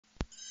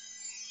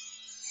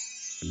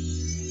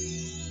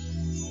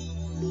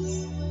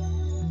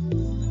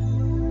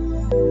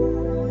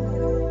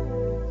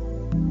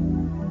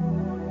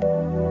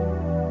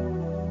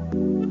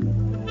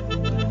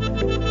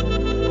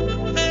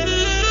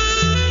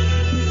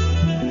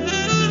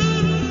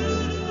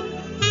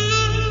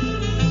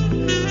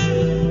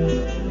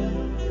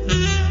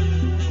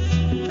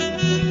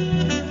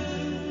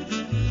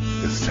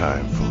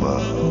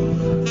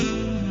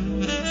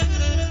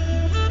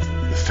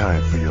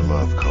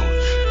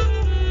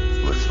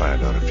Coach. Let's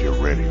find out if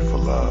you're ready for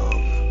love.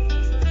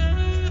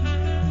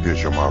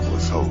 Here's your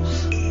marvelous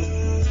host,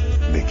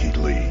 Nikki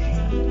Lee.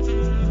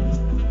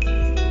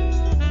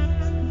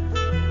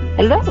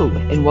 Hello,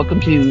 and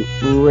welcome to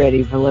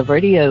Ready for Love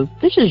Radio.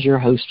 This is your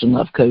host and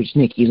love coach,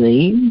 Nikki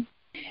Lee.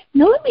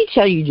 Now, let me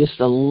tell you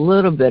just a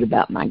little bit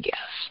about my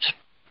guest.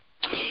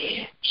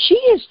 She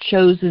has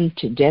chosen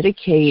to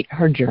dedicate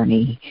her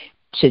journey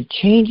to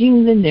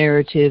changing the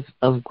narrative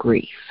of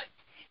grief.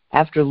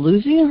 After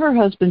losing her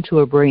husband to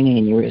a brain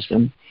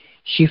aneurysm,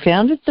 she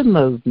founded the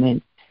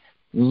movement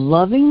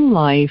Loving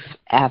Life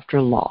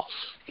After Loss,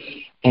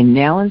 and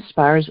now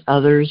inspires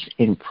others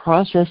in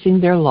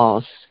processing their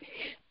loss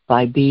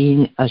by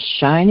being a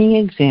shining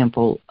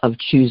example of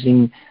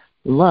choosing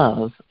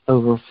love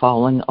over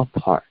falling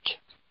apart.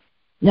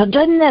 Now,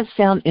 doesn't that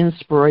sound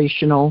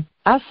inspirational?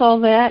 I saw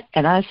that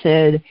and I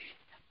said,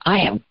 I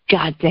have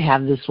got to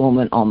have this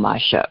woman on my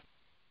show.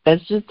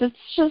 That's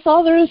just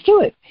all there is to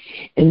it.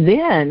 And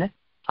then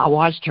I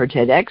watched her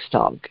TEDx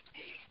talk,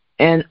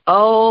 and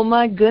oh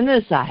my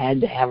goodness, I had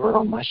to have her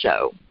on my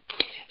show.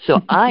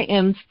 So I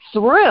am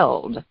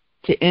thrilled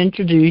to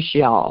introduce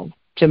y'all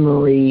to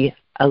Marie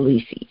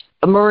Alessi.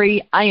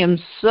 Marie, I am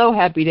so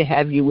happy to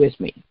have you with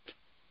me.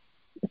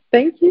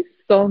 Thank you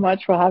so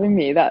much for having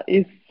me. That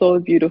is so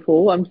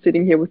beautiful. I'm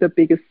sitting here with the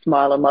biggest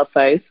smile on my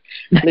face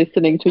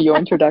listening to your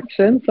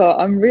introduction. So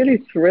I'm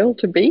really thrilled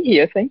to be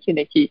here. Thank you,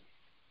 Nikki.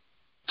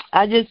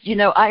 I just,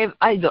 I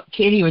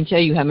can't even tell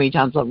you how many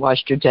times I've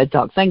watched your TED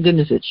Talk. Thank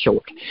goodness it's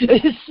short.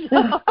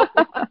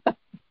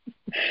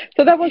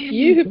 So that was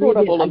you who brought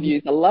up all of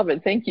you. I love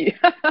it. Thank you.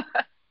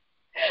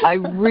 I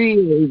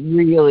really,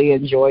 really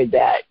enjoyed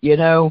that,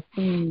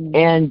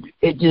 and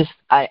it just,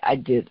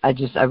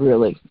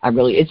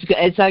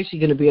 it's actually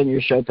going to be on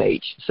your show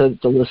page so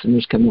that the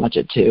listeners can watch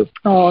it too.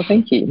 Oh,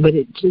 thank you. But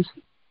it just,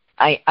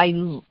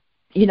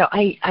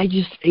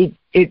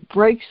 it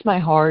breaks my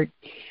heart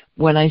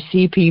when I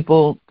see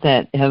people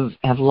that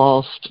have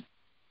lost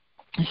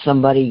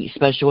somebody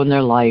special in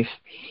their life,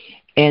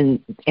 and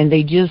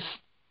they get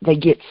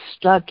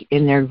stuck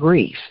in their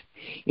grief,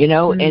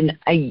 and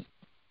I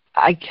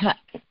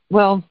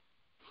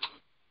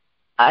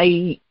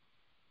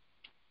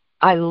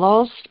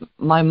lost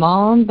my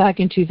mom back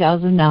in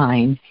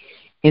 2009,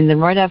 and then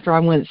right after I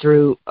went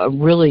through a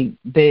really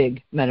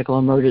big medical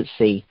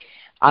emergency,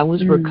 I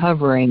was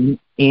recovering,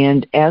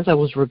 and as I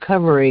was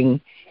recovering,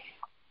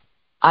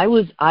 I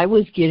was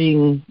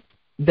getting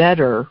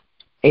better,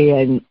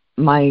 and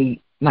my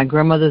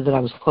grandmother that I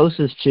was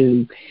closest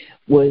to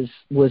was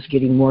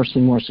getting worse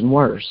and worse and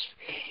worse,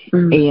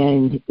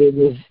 and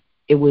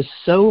it was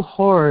so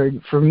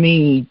hard for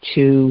me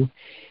to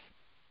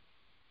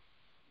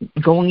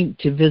going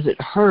to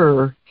visit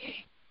her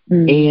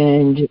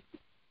and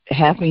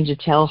having to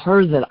tell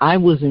her that I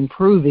was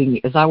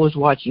improving as I was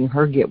watching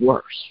her get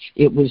worse.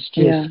 It was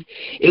just,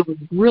 It was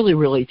really,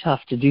 really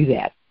tough to do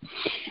that.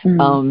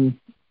 And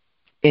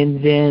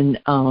then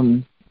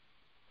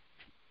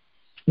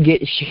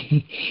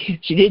she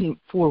didn't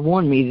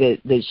forewarn me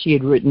that she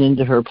had written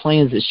into her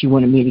plans that she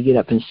wanted me to get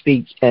up and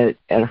speak at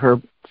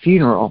her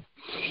funeral.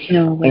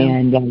 Oh, wow.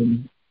 And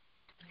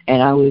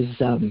I was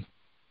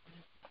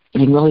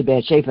in really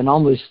bad shape and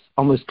almost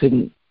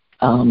couldn't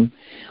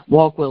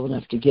walk well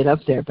enough to get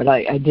up there, but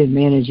I did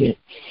manage it.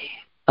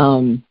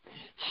 So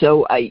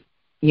it's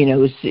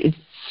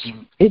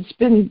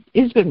been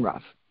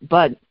rough,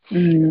 but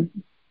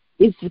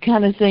it's the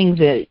kind of thing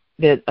that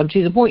I'm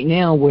to the point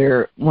now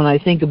where when I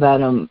think about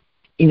them,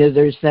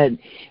 there's that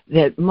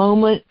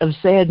moment of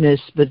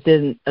sadness, but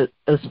then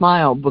a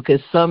smile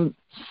because some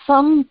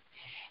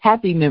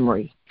happy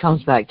memory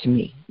comes back to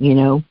me,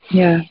 and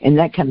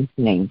that kind of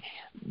thing.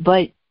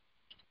 But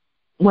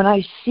when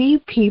I see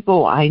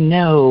people I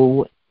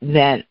know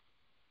that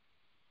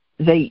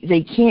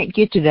they can't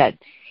get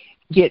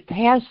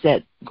past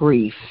that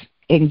grief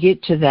and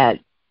get to that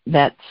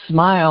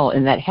smile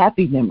and that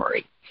happy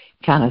memory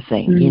kind of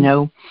thing,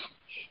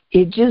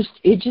 it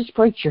just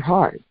breaks your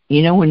heart,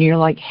 when you're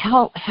like,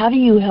 how do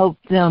you help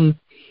them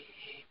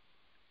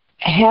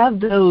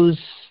have those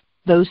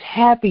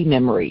happy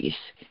memories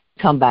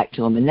come back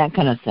to them and that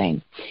kind of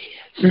thing.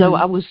 So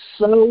I was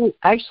so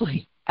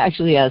actually I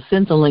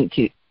sent the link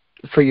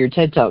for your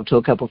TED Talk to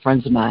a couple of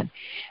friends of mine,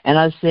 and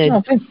I said,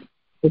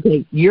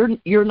 okay,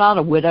 you're not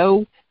a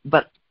widow,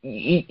 but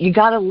you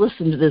got to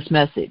listen to this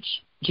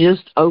message.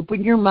 Just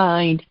open your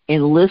mind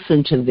and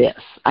listen to this.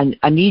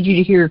 I need you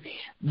to hear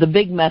the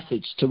big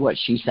message to what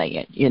she's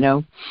saying,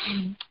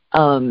 So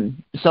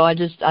I'm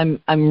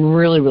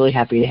really, really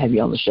happy to have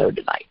you on the show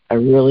tonight. I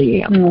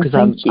really am, because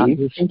I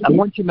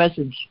want your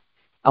message.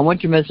 I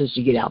want your message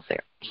to get out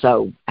there.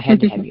 So I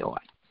had to have you on.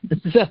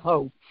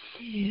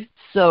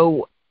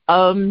 So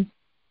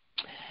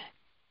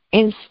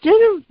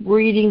instead of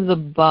reading the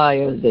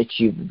bio that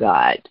you've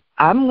got,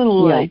 I'm going to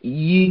let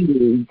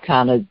you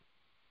kind of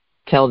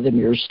tell them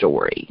your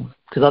story,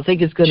 because I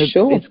think it's going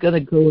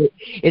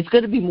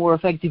to be more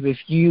effective if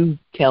you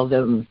tell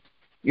them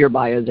your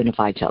bio than if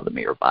I tell them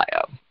your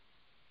bio.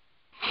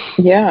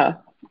 Yeah.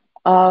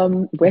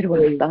 Where do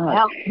I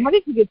start? How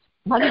did you get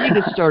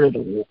started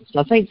on this?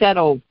 I think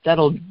that'll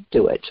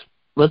do it.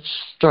 Let's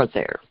start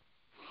there.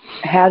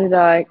 How did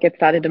I get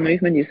started a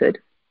movement, you said?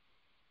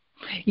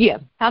 Yeah.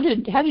 How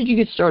did you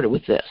get started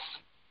with this?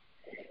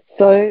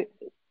 So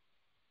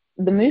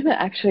the movement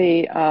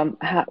actually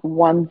had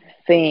one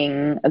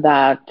thing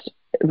that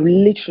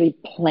literally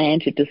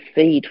planted the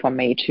seed for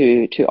me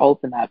to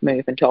open that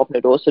movement, to open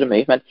the doors to the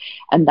movement,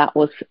 and that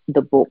was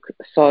the book.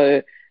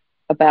 So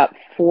about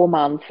 4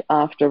 months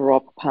after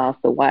Rob passed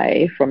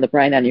away from the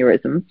brain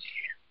aneurysm,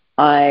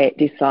 I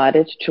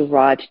decided to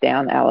write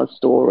down our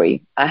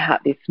story. I had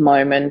this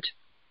moment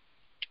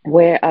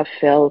where I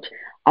felt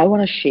I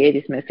want to share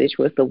this message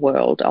with the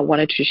world. I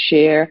wanted to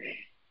share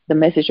the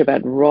message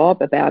about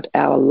Rob, about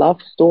our love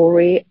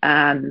story,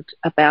 and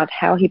about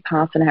how he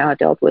passed and how I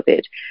dealt with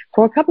it,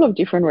 for a couple of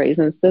different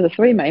reasons. There are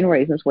 3 main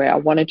reasons where I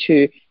wanted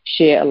to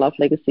share a love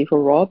legacy for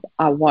Rob.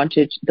 I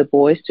wanted the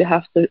boys to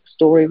have the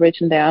story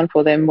written down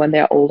for them when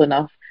they're old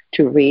enough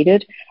to read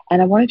it,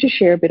 and I wanted to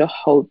share a bit of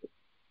hope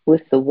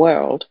with the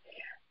world.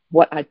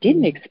 What I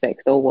didn't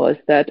expect, though, was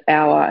that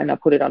and I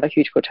put it under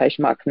huge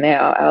quotation marks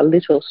now, our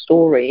little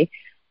story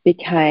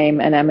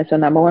became an Amazon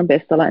 #1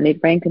 bestseller, and it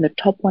ranked in the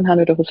top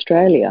 100 of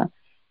Australia.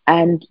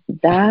 And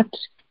that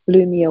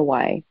blew me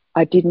away.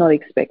 I did not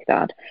expect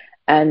that.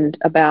 And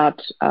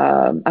about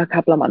a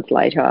couple of months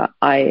later,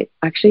 I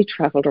actually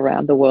traveled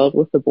around the world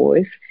with the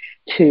boys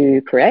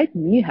to create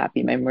new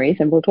happy memories.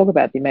 And we'll talk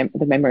about the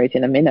memories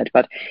in a minute,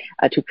 but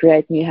to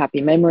create new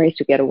happy memories,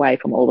 to get away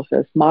from all the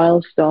first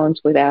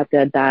milestones without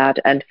their dad.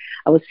 And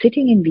I was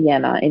sitting in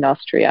Vienna in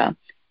Austria.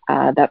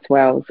 That's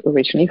where I was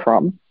originally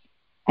from.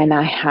 And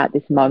I had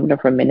this moment of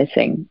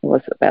reminiscing. It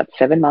was about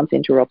 7 months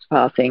into Rob's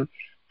passing,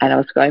 and I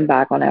was going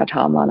back on our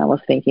timeline. I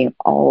was thinking,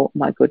 oh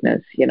my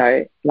goodness,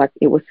 like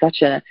it was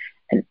such an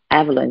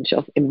avalanche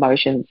of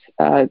emotions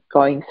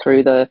going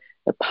through the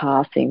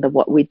passing,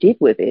 what we did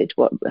with it,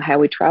 how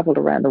we traveled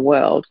around the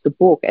world, the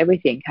book,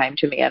 everything came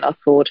to me, and I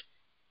thought,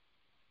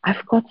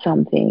 I've got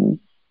something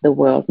the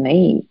world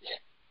needs.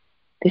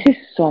 This is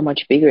so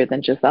much bigger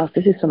than just us.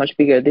 This is so much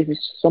bigger. This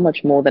is so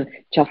much more than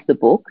just the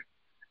book.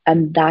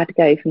 And that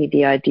gave me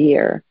the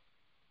idea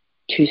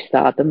to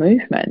start the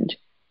movement.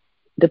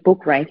 The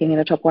book ranking in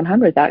the top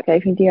 100, that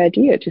gave me the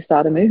idea to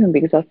start a movement,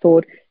 because I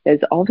thought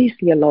there's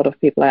obviously a lot of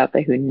people out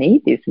there who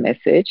need this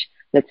message.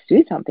 Let's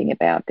do something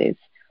about this.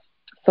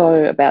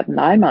 So about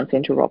 9 months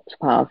into Rob's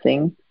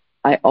passing,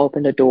 I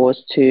opened the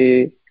doors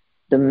to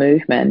the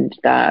movement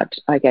that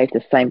I gave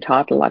the same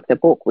title like the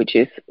book, which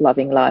is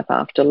Loving Life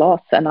After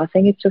Loss. And I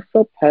think it's just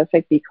so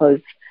perfect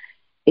because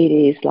it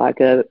is like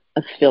a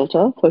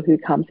filter for who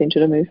comes into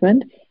the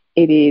movement.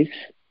 It is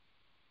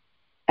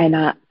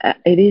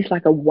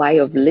like a way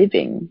of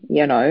living,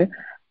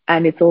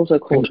 and it's also a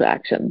call to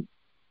action.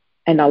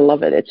 And I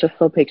love it. It's just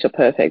so picture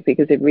perfect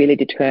because it really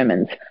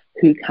determines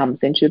who comes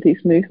into this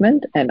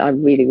movement. And I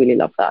really, really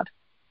love that.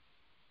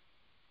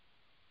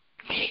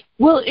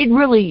 Well, it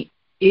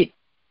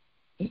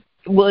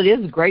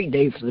is a great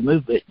day for the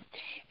movement.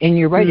 And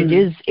you're right, it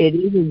is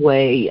a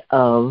way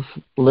of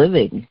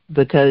living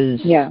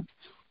because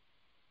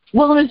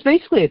well, it's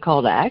basically a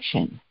call to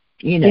action,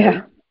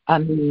 Yeah. I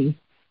mean,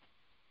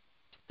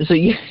 so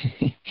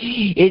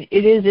it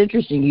is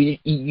interesting.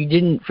 You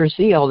didn't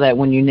foresee all that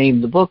when you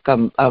named the book.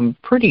 I'm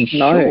pretty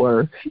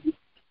sure,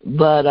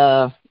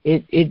 but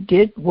it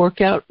did work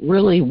out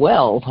really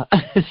well.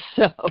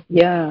 So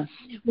yeah,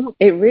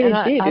 it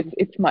really did.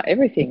 It's my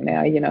everything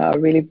now. I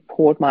really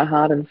poured my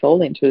heart and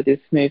soul into this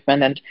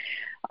movement, and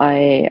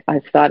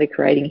I started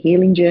creating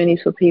healing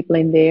journeys for people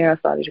in there. I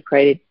started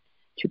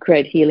to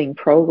create healing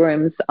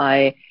programs.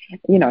 I,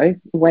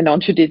 went on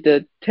to do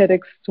the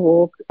TEDx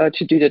talk,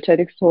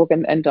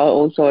 and I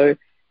also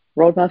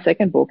wrote my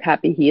second book,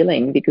 Happy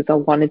Healing, because I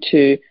wanted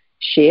to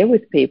share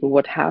with people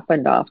what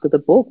happened after the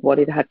book, what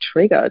it had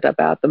triggered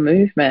about the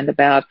movement,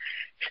 about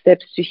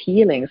steps to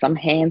healing, some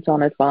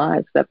hands-on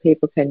advice that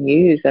people can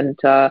use, and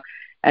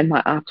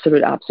my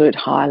absolute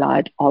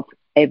highlight of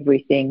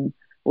everything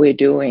we're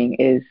doing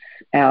is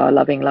our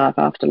Loving Life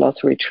After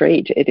Loss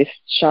retreat. It is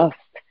just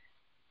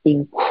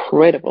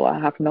incredible. I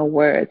have no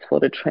words for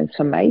the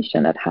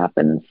transformation that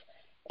happens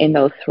in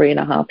those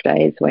 3.5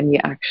 days when you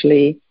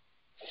actually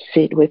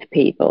sit with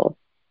people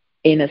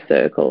in a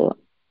circle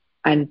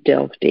and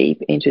delve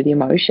deep into the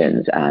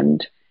emotions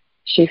and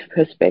shift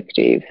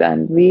perspectives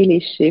and really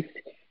shift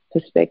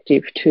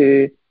perspective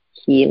to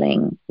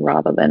healing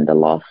rather than the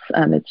loss.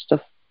 And it's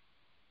just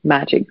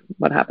magic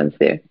what happens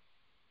there.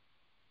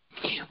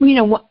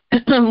 Well,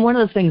 one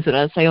of the things that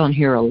I say on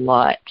here a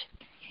lot,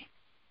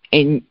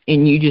 and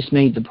you just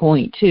made the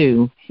point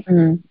too,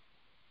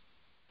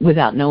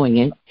 without knowing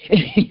it,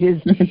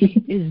 is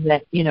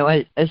that,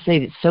 I say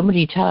that so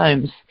many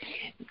times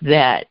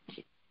that,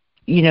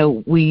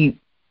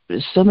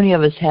 so many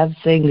of us have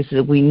things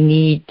that we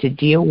need to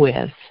deal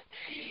with,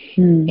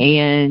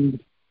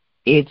 and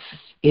it's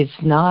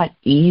not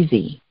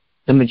easy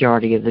the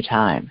majority of the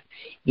time,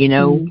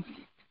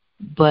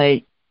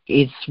 but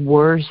it's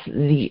worth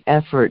the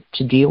effort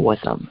to deal with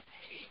them.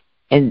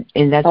 And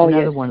that's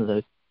another one of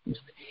those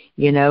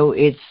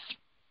It's,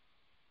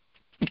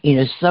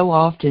 so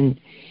often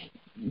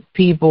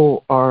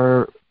people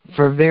are,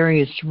 for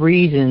various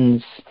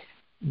reasons,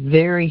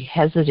 very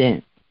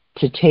hesitant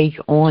to take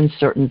on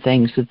certain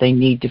things that they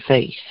need to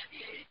face,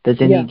 they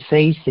need to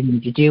face, they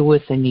need to deal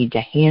with, they need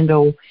to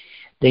handle,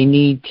 they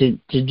need to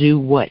do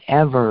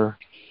whatever.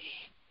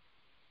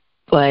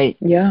 But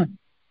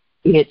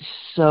it's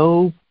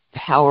so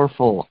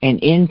powerful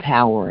and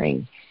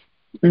empowering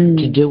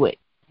to do it,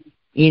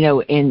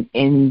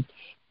 and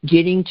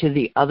getting to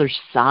the other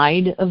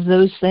side of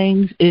those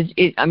things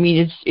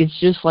it's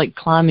just like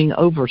climbing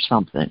over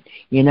something,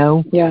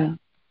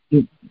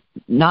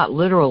 not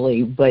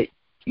literally, but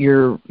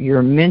you're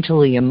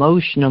mentally,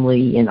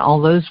 emotionally, in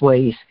all those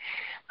ways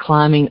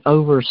climbing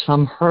over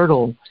some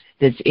hurdle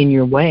that's in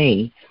your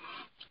way,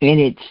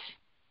 and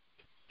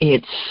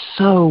it's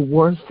so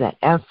worth that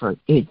effort.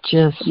 It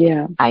just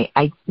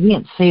I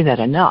can't say that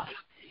enough.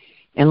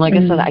 And like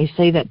I said, I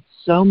say that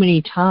so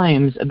many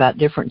times about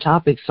different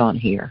topics on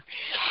here,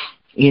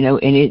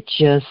 and it's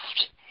just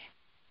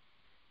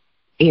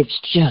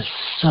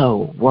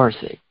so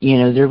worth it.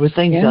 There were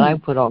things that I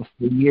put off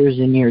for years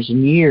and years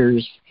and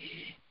years.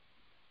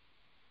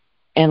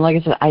 And like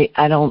I said,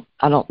 I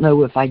don't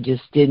know if I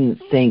just didn't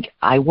think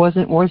I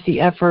wasn't worth the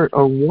effort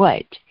or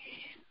what.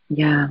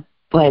 Yeah.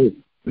 But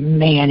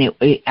man,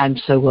 I'm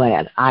so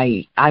glad.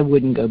 I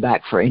wouldn't go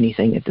back for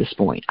anything at this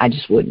point. I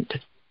just wouldn't.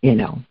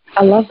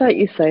 I love that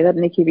you say that,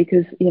 Nikki,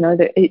 because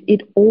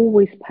it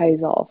always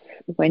pays off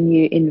when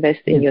you invest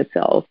in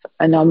yourself.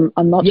 And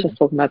I'm not just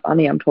talking about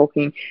money. I'm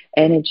talking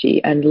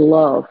energy and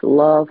love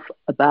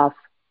above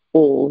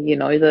all.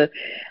 The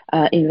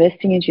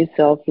investing into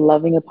yourself,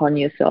 loving upon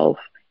yourself,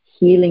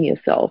 healing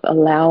yourself,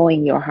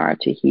 allowing your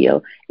heart to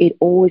heal. It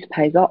always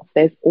pays off.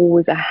 There's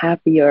always a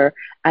happier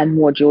and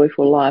more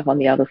joyful life on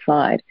the other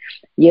side.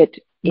 Yet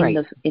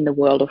in the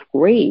world of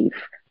grief,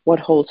 what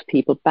holds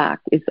people back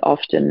is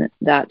often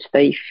that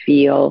they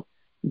feel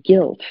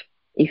guilt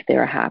if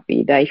they're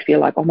happy. They feel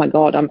like, oh my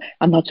God, I'm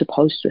not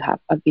supposed to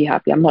be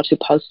happy. I'm not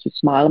supposed to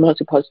smile. I'm not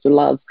supposed to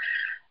love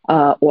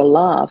or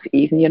laugh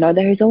even.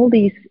 There's all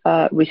these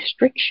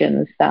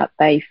restrictions that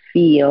they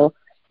feel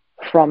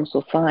from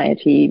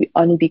society,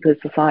 only because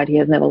society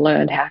has never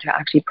learned how to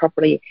actually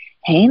properly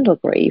handle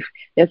grief.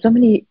 There's so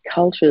many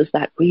cultures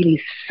that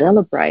really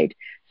celebrate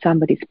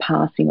somebody's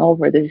passing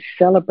over. They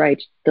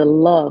celebrate the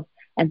love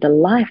and the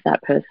life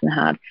that person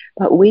had.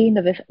 But we in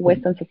the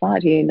Western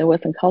society, in the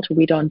Western culture,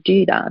 we don't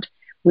do that.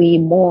 We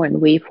mourn,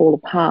 we fall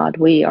apart,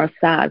 we are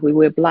sad, we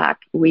wear black,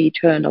 we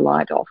turn the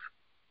light off.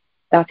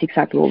 That's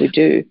exactly what we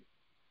do.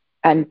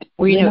 And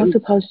we're not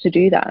supposed to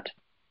do that.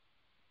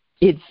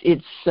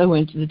 It's so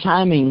into the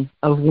timing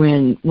of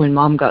when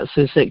Mom got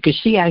so sick, because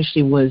she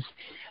actually was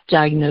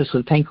diagnosed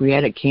with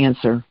pancreatic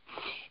cancer.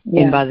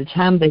 Yeah. And by the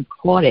time they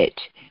caught it,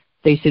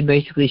 they said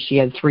basically she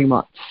had 3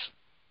 months.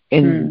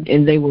 And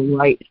they were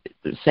right,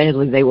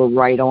 sadly, they were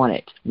right on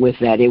it with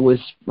that. It was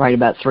right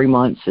about 3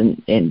 months,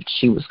 and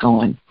she was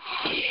gone.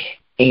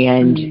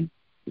 And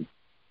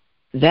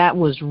that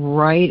was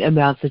right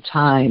about the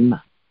time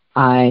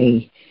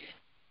I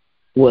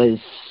was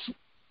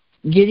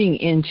getting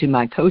into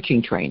my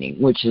coaching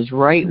training, which is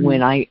right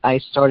when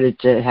I started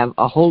to have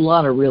a whole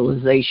lot of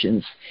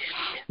realizations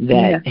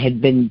that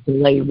had been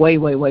delayed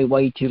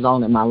way too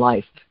long in my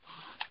life.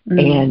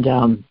 And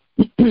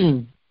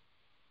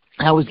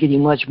I was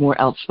getting much more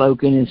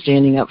outspoken and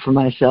standing up for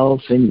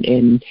myself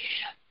and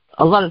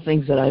a lot of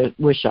things that I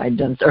wish I had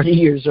done 30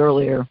 years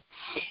earlier.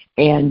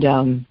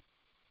 And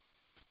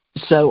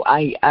so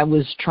I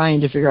was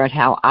trying to figure out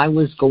how I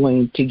was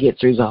going to get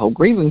through the whole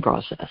grieving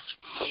process.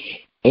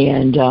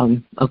 And,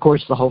 of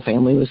course, the whole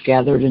family was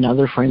gathered and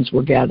other friends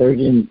were gathered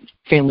and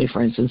family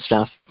friends and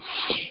stuff.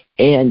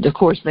 And, of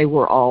course, they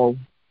were all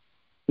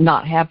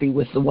not happy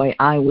with the way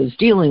I was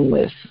dealing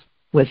with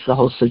the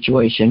whole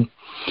situation.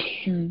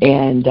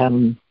 And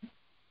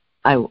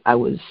I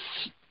was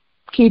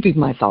keeping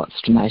my thoughts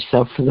to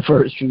myself for the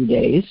first few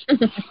days.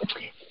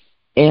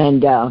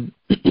 And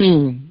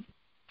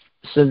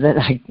so then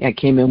I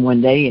came in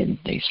one day and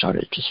they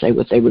started to say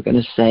what they were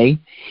going to say.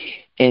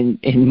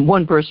 And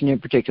one person in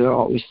particular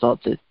always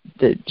thought that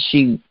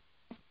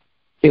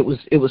it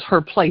was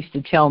her place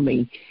to tell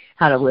me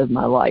how to live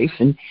my life.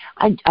 And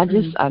I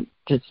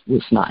just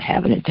was not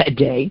having it that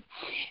day.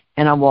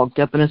 And I walked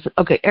up and I said,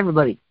 okay,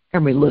 everybody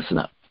listen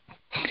up.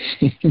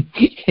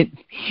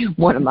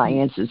 One of my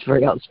aunts is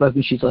very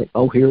outspoken. She's like,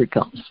 oh, here it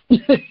comes.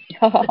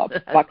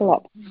 Buckle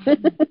up.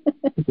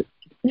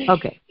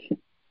 Okay.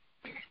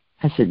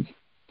 I said,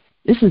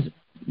 this is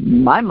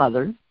my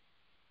mother,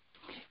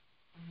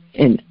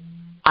 and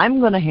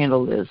I'm going to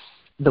handle this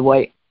the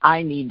way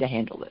I need to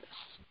handle this.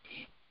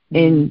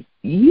 And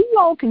you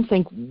all can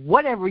think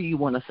whatever you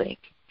want to think,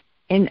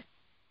 and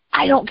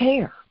I don't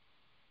care.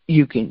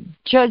 You can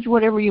judge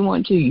whatever you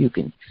want to. You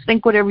can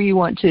think whatever you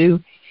want to.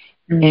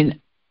 And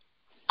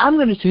I'm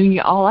going to tune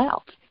you all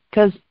out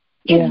because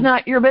it's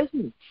not your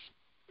business.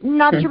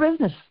 Not your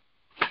business.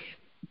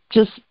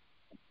 Just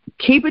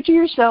keep it to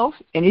yourself.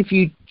 And if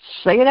you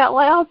say it out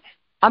loud,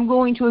 I'm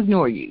going to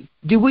ignore you.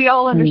 Do we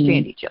all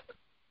understand each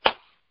other?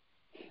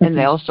 And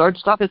they all started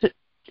stopping,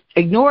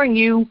 ignoring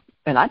you,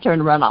 and I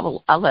turned around,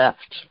 I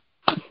left.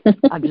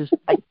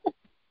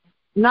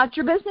 Not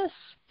your business,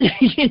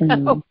 you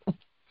know?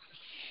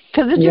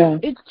 Because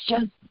it's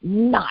just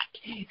not.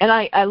 And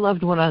I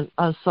loved when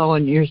I saw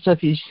in your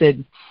stuff, you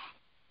said,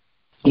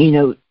 you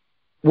know,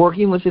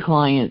 working with the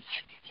clients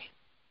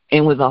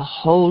and with a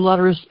whole lot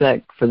of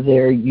respect for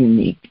their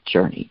unique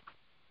journey.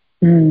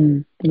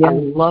 I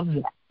love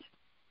that,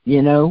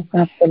 you know?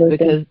 Absolutely.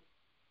 Because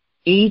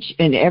each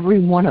and every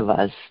one of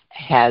us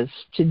has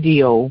to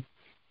deal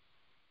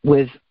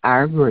with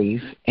our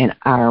grief in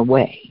our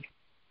way,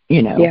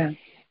 you know? Yeah.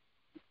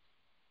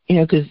 You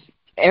know, because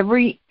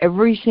every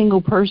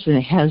single person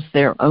has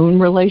their own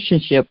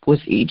relationship with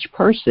each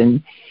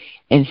person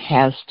and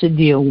has to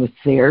deal with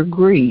their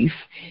grief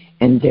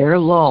and their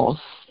loss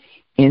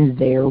in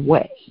their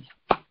way,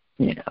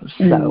 you know?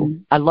 So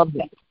I love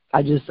that.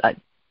 I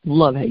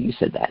love how you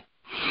said that.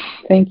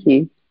 Thank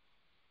you.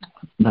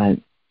 But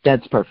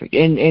that's perfect.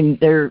 And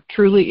there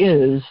truly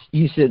is,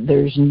 you said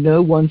there's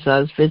no one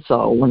size fits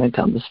all when it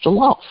comes to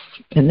loss.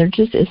 And there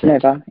just isn't.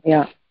 Never,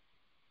 yeah.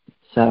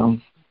 So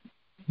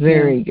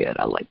very good.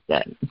 I like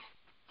that.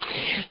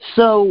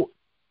 So,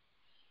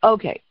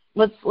 okay,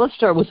 let's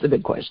start with the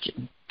big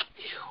question.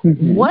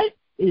 What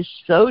is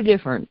so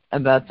different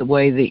about the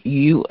way that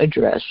you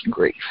address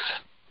grief?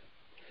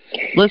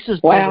 Let's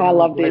just wow, I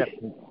love this.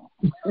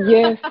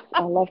 Yes,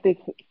 I love this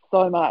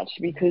so much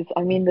because,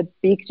 I mean, the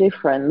big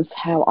difference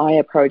how I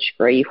approach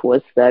grief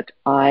was that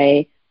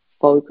I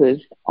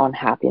focused on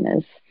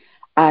happiness.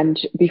 And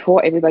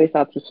before everybody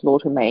starts to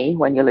slaughter me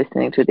when you're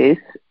listening to this,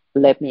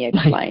 let me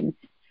explain.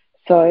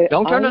 So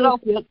don't turn it off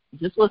yet.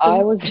 Just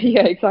listen.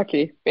 Yeah,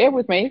 exactly. Bear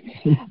with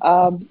me.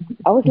 I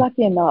was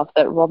lucky enough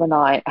that Rob and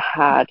I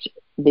had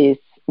this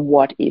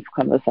what if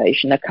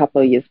conversation a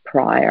couple of years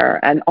prior,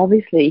 and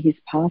obviously his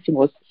passing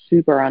was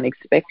super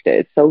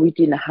unexpected. So we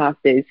didn't have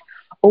this,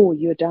 oh,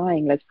 you're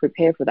dying, let's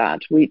prepare for that.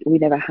 We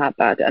never had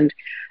that, and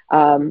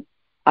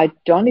I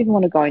don't even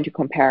want to go into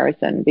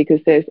comparison because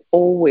there's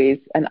always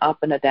an up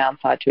and a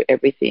downside to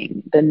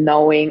everything. The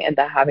knowing and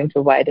the having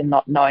to wait and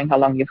not knowing how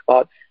long you've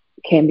got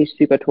can be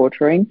super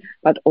torturing,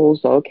 but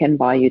also can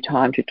buy you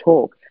time to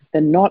talk.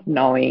 The not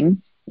knowing,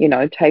 you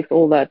know, takes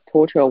all that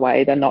torture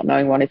away, the not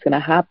knowing when it's going to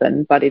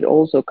happen, but it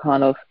also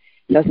kind of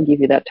doesn't give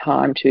you that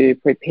time to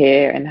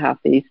prepare and have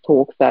these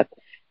talks that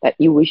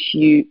you wish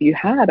you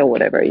had or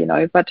whatever, you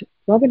know. But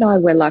Rob and I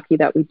were lucky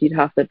that we did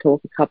have the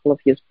talk a couple of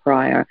years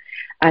prior,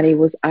 and it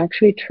was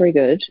actually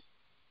triggered.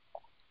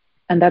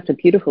 And that's a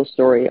beautiful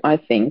story, I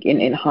think,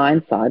 in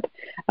hindsight,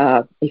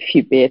 if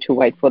you bear to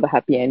wait for the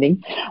happy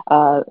ending.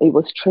 It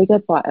was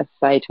triggered by a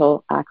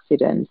fatal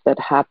accident that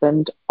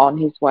happened on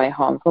his way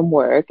home from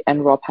work,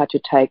 and Rob had to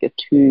take a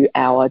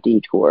 2-hour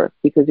detour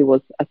because it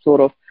was a sort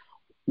of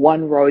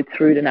one road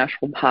through the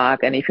national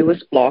park, and if it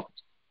was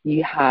blocked,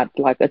 you had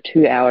like a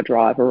 2-hour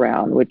drive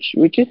around, which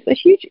is a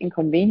huge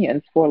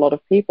inconvenience for a lot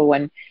of people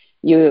when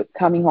you're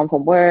coming home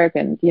from work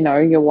and, you know,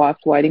 your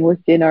wife's waiting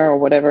with dinner or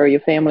whatever, your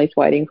family's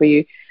waiting for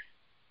you.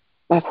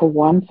 But for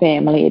one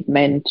family, it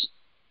meant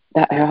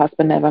that her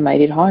husband never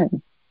made it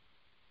home.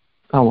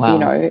 Oh, wow. You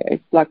know,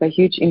 it's like a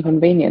huge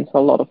inconvenience for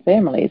a lot of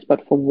families,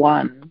 but for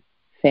one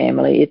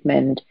family, it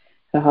meant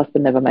her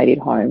husband never made it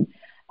home.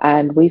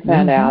 And we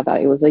found out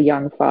that it was a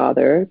young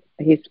father.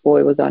 His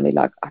boy was only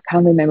like, I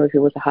can't remember if he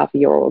was a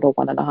half-a-year-old or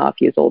 1.5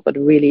 years old, but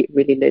really,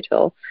 really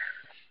little.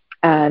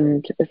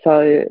 And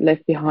so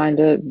left behind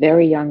a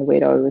very young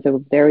widow with a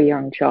very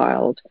young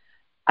child.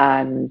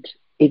 And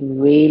it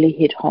really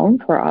hit home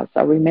for us.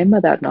 I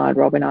remember that night,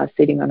 Rob and I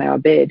sitting on our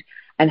bed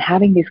and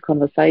having this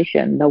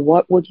conversation. Now,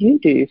 what would you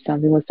do if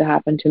something was to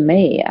happen to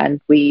me? And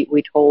we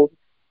told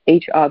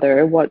each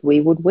other what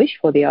we would wish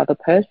for the other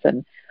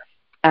person.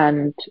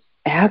 And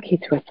our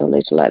kids were so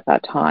little at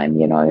that time,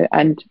 you know.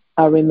 And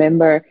I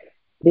remember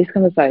this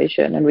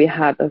conversation, and we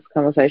had this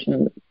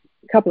conversation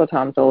a couple of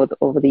times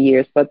over the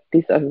years, but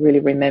this I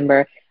really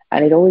remember.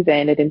 And it always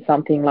ended in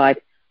something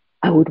like,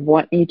 I would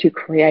want you to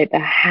create the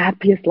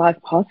happiest life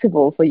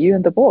possible for you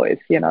and the boys,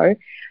 you know.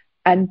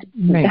 And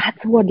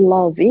that's what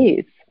love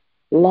is.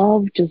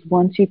 Love just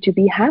wants you to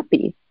be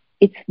happy.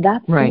 It's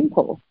that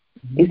simple.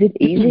 Is it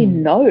easy?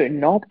 No,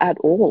 not at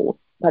all.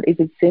 But is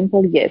it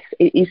simple? Yes,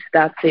 it is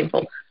that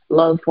simple.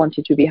 Love wants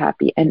you to be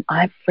happy. And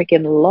I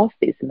freaking love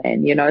this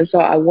man, you know. So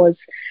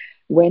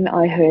when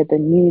I heard the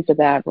news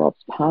about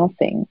Rob's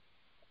passing,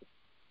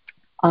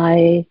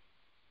 I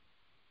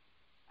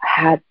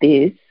had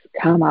this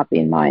come up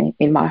in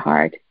my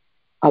heart.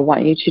 I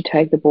want you to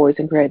take the boys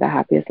and create the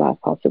happiest life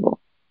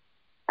possible.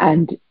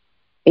 And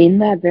in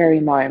that very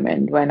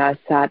moment, when I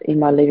sat in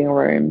my living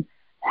room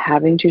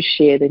having to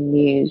share the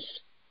news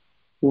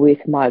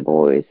with my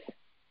boys,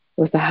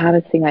 it was the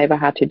hardest thing I ever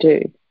had to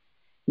do.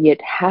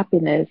 Yet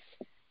happiness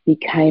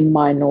became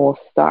my North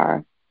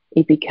Star.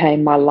 It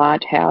became my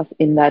lighthouse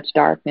in that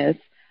darkness.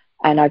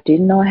 And I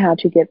didn't know how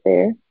to get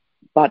there,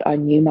 but I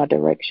knew my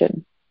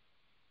direction.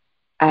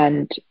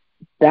 And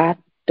that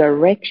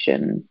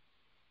direction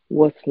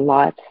was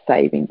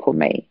life-saving for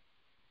me.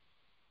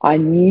 I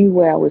knew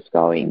where I was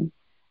going.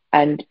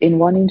 And in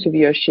one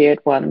interview I shared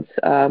once,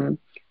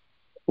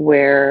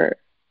 where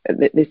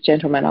this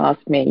gentleman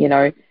asked me,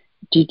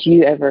 did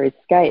you ever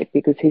escape?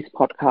 Because his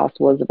podcast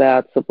was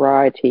about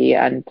sobriety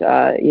and,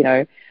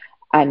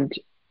 and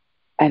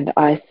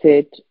I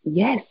said,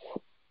 yes,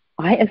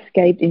 I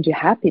escaped into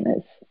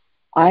happiness.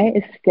 I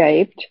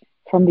escaped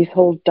from this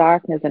whole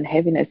darkness and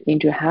heaviness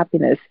into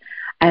happiness.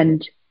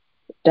 And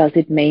does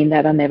it mean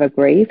that I never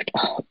grieved?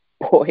 Oh,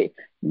 boy,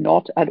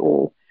 not at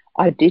all.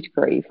 I did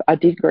grieve. I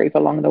did grieve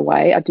along the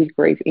way. I did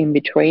grieve in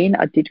between.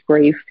 I did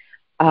grieve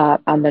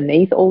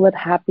underneath all that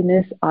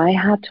happiness. I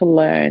had to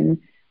learn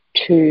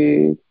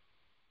to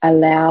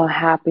allow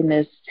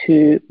happiness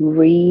to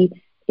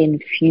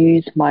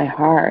re-infuse my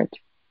heart.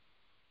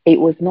 It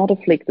was not a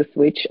flick the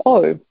switch.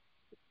 Oh,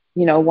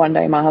 one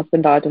day my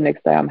husband died, the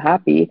next day I'm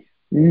happy.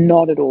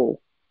 Not at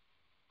all.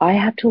 I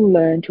had to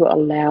learn to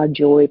allow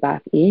joy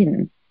back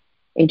into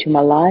my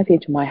life,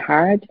 into my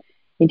heart,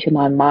 into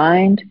my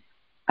mind.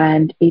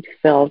 And it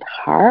felt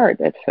hard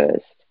at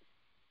first.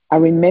 I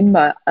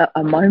remember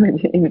a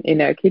moment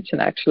in our kitchen,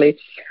 actually.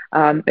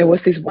 There was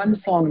this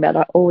one song that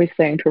I always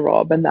sang to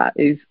Rob, and that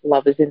is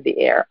Love is in the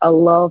Air. I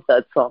love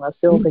that song. I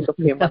still think of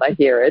him when I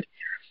hear it.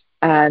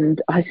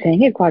 And I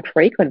sang it quite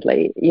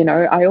frequently.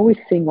 I always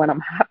sing when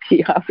I'm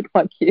happy after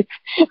my kids.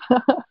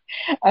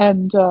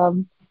 and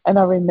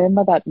I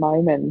remember that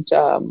moment.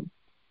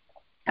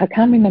 I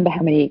can't remember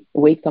how many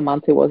weeks or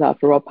months it was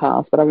after Rob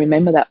passed, but I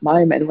remember that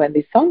moment when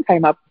this song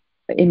came up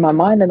in my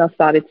mind and I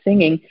started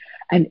singing,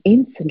 and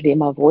instantly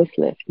my voice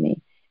left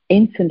me.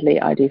 Instantly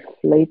I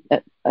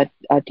deflated,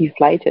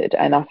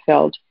 and I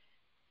felt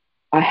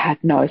I had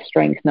no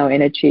strength, no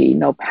energy,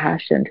 no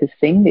passion to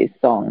sing this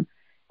song.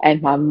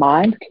 And my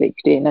mind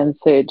clicked in and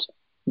said,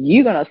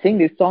 you're going to sing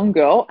this song,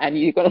 girl, and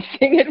you're going to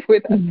sing it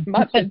with as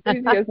much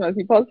enthusiasm as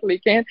you possibly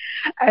can.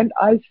 And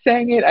I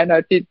sang it, and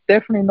I did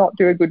definitely not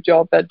do a good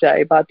job that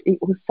day, but it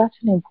was such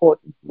an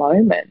important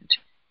moment.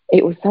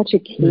 It was such a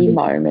key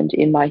moment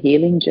in my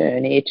healing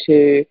journey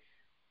to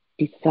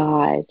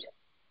decide,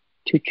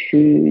 to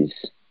choose,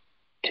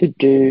 to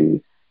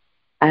do.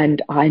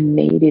 And I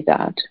needed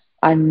that.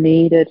 I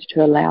needed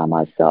to allow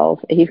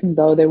myself, even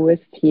though there was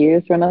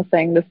tears when I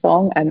sang the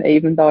song, and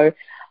even though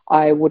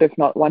I would have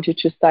not wanted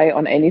to stay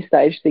on any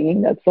stage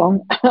singing that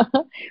song,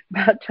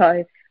 but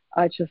I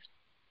just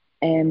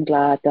am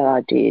glad that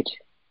I did.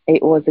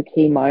 It was a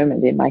key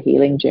moment in my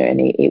healing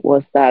journey. It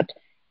was that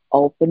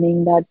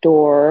opening that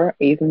door,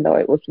 even though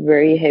it was a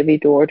very heavy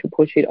door to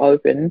push it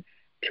open,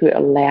 to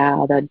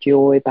allow that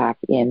joy back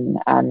in.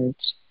 And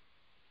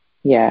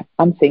yeah,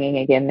 I'm singing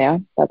again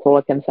now. That's all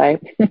I can say.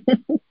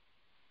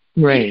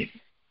 Right.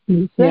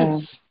 Yeah.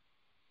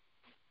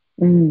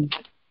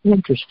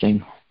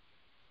 Interesting.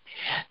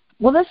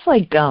 Well, that's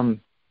like,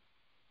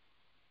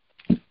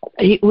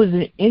 it was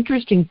an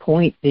interesting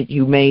point that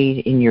you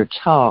made in your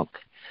talk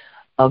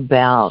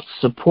about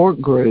support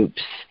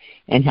groups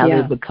and how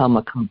they become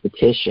a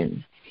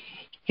competition.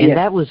 And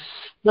that was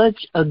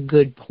such a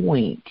good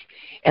point.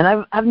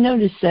 And I've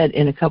noticed that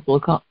in a couple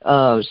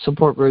of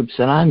support groups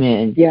that I'm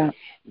in,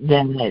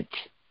 that,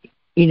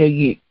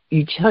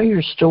 you tell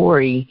your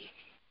story,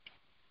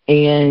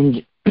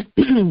 and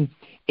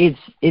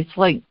it's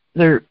like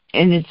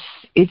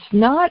it's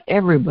not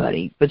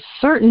everybody, but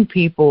certain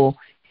people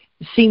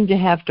seem to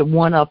have to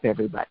one up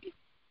everybody.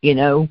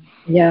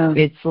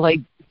 It's like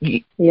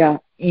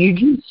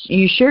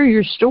you share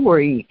your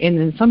story, and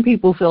then some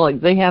people feel like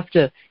they have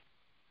to,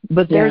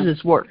 but theirs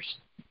is worse.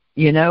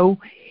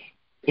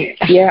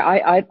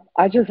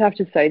 I just have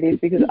to say this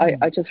because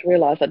I just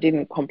realized I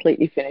didn't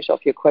completely finish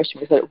off your question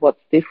with what's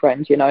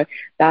different.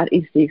 That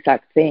is the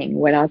exact thing.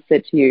 When I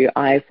said to you,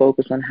 I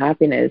focus on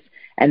happiness,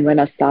 and when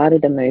I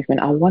started the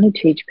movement, I want to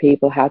teach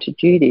people how to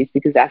do this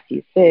because, as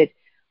you said,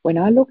 when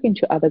I look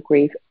into other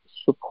grief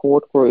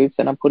support groups,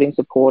 and I'm putting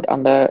support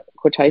under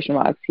quotation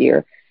marks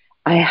here,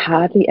 I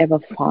hardly ever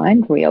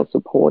find real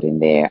support in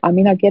there. I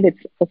mean, I get it.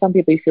 For some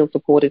people, you feel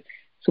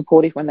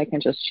supportive when they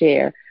can just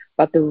share.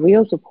 But the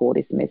real support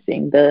is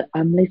missing.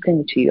 I'm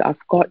listening to you. I've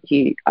got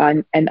you,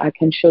 and I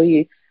can show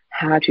you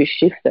how to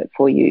shift it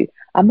for you.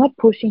 I'm not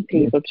pushing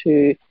people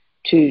to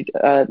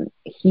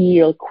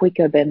heal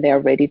quicker than they're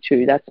ready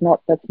to. That's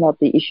not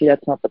the issue.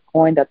 That's not the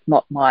point. That's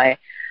not my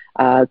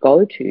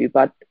go-to.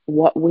 But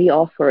what we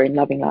offer in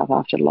Loving Life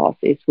After Loss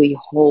is we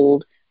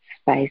hold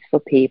space for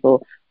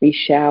people. We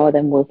shower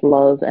them with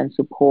love and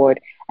support.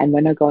 And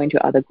when I go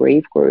into other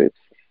grief groups,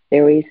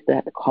 there is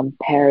that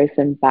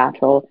comparison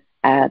battle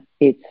at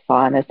its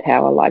finest,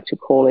 how I like to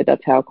call it.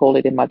 That's how I call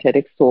it in my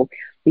TEDx talk.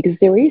 Because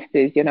there is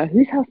this,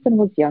 whose husband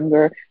was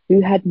younger,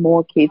 who had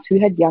more kids, who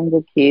had younger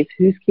kids,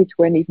 whose kids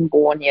weren't even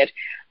born yet.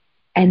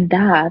 And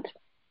that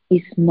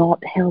is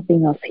not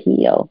helping us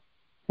heal.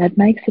 That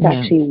makes it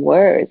actually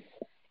worse.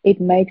 It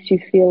makes you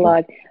feel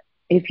like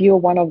if you're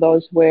one of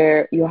those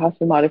where your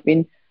husband might have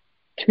been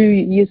 2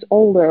 years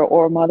older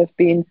or might have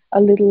been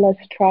a little less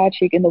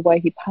tragic in the way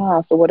he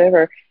passed or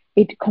whatever,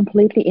 it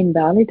completely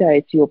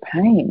invalidates your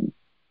pain.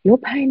 Your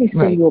pain is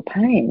still your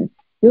pain.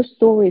 Your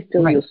story is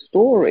still Right. your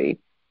story.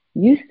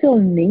 You still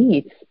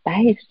need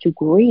space to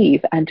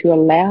grieve and to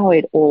allow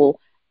it all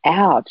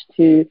out,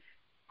 to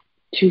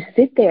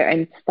sit there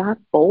and start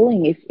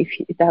bawling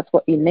if that's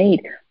what you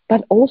need,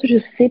 but also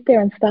to sit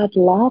there and start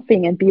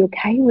laughing and be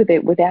okay with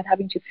it without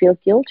having to feel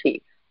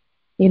guilty.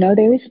 You know,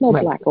 there is no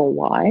Right. black or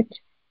white,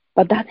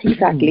 but that's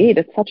exactly it.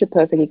 It's such a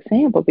perfect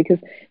example because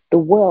the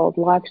world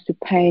likes to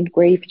paint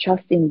grief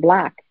just in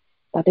black,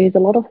 but there's a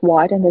lot of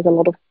white and there's a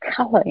lot of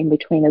color in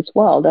between as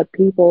well that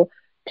people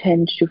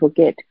tend to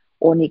forget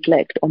or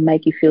neglect or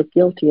make you feel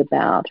guilty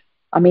about.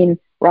 I mean,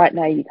 right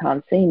now you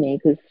can't see me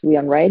because we're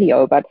on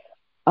radio, but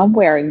I'm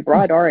wearing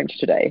bright orange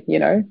today, you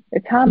know.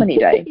 It's Harmony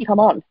Day. Come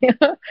on.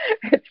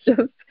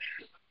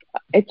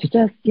 It's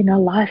just, you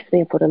know, life's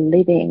there for the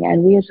living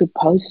and we are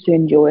supposed to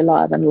enjoy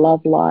life and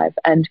love life.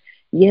 And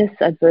yes,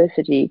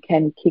 adversity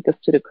can kick us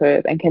to the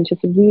curb and can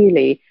just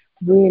really,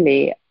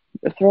 really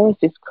throw us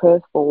this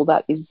curveball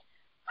that is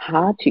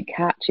hard to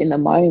catch in the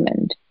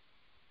moment.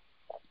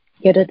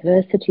 Yet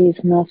adversity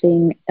is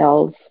nothing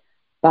else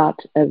but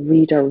a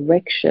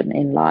redirection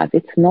in life.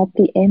 It's not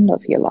the end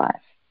of your life.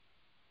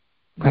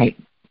 Right.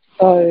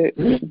 So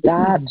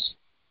that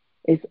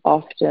is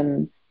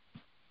often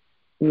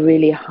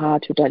really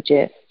hard to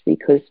digest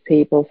because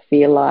people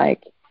feel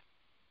like,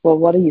 well,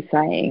 what are you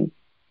saying?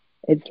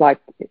 It's like,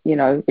 you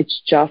know,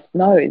 it's just,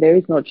 no, there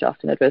is no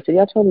just in adversity.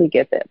 I totally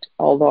get that,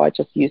 although I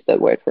just used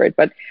that word for it.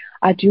 But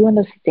I do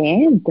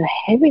understand the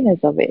heaviness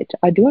of it.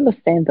 I do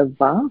understand the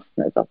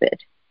vastness of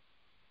it.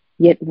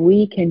 Yet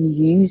we can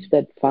use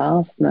that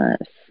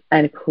vastness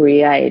and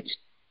create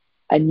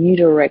a new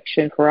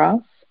direction for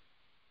us,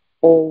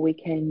 or we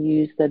can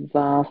use that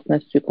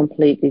vastness to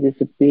completely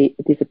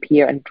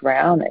disappear and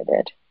drown in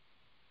it.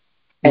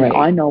 And Right.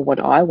 I know what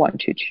I want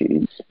to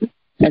choose.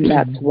 And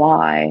that's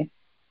why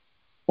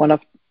one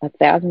of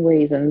 1,000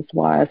 reasons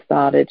why I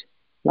started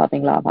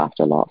Loving Love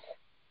After Loss.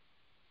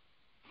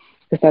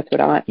 Because that's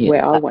what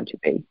where I want to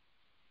be.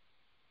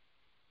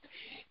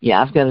 Yeah,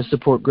 I've got a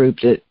support group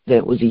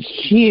that was a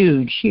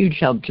huge, huge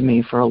help to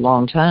me for a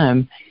long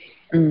time.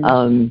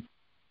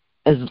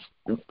 As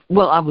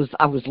well,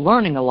 I was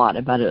learning a lot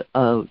about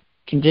a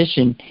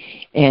condition,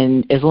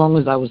 and as long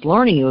as I was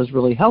learning, it was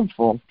really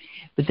helpful.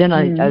 But then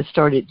I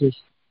started you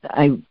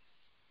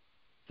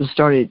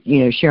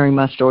know, sharing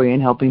my story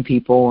and helping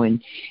people and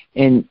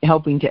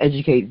helping to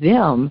educate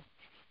them.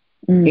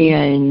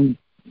 And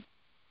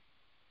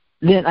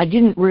then I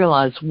didn't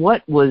realize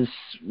what was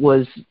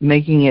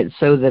making it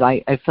so that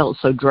I felt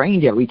so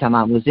drained every time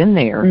I was in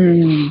there.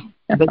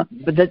 But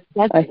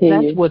that's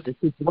what the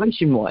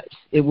situation was.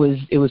 It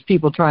was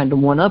people trying to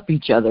one up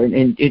each other,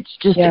 and it's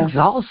just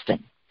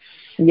exhausting.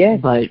 Yeah.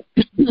 But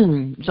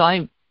so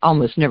I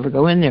almost never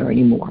go in there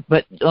anymore.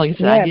 But like I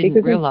said, I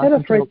didn't realize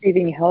instead of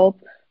receiving help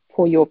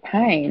for your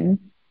pain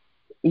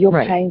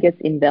gets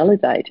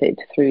invalidated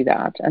through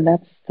that, and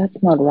that's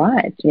not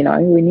right. You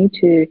know, we need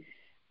to.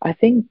 I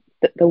think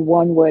that the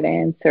one word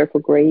answer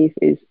for grief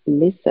is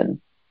listen.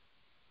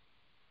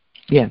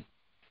 Yeah.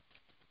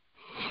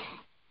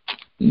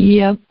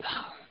 Yep.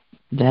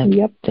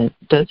 That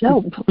does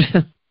help.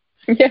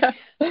 Yeah.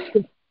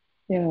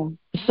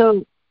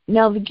 So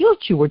now the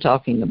guilt you were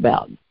talking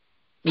about.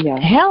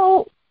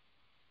 Yeah.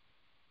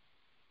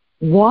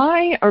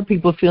 Why are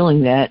people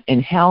feeling that,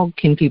 and how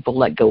can people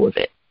let go of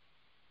it?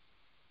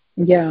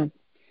 Yeah.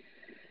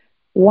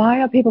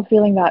 Why are people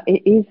feeling that?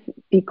 It is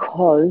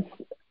because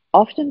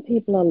often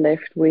people are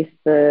left with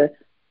the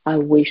I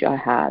wish I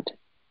had.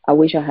 I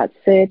wish I had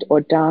said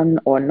or done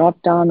or not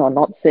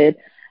said.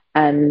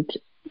 And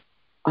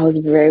I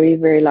was very,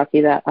 very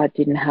lucky that I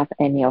didn't have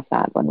any of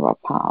that when Rob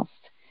passed.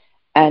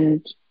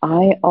 And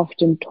I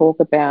often talk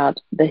about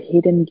the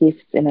hidden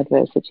gifts in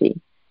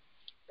adversity.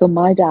 So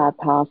my dad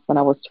passed when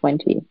I was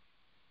 20.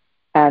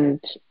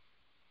 And,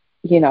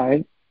 you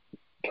know,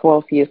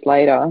 12 years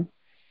later,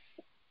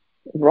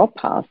 Rob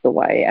passed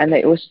away. And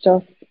it was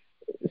just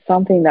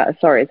something that,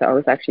 so I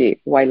was actually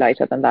way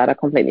later than that. I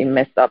completely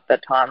messed up the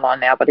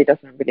timeline now, but it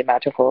doesn't really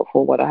matter for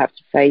what I have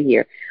to say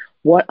here.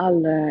 What I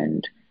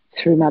learned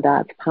through my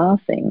dad's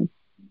passing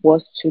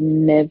was to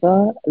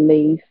never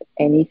leave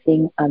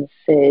anything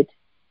unsaid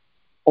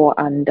or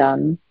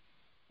undone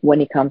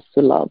when it comes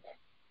to love.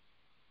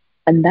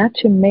 And that,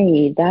 to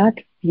me, that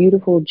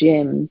beautiful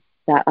gem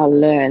that I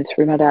learned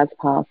through my dad's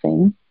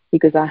passing,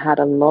 because I had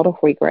a lot of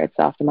regrets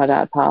after my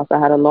dad passed. I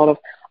had a lot of,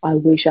 I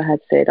wish I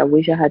had said, I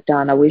wish I had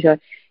done, I wish I,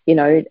 you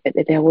know,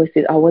 there was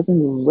this, I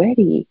wasn't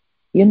ready.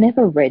 You're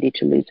never ready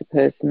to lose a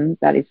person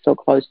that is so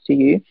close to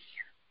you,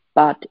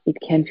 but it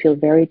can feel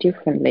very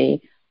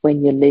differently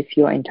when you live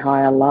your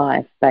entire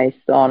life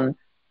based on,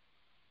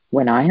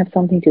 when I have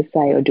something to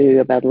say or do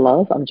about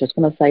love, I'm just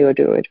going to say or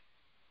do it.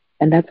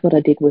 And that's what I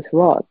did with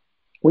Rod.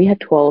 We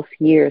had 12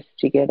 years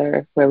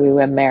together where we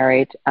were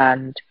married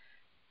and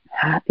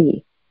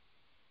happy.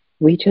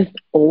 We just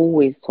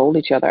always told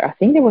each other. I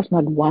think there was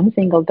not one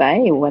single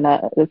day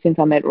since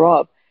I met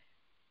Rob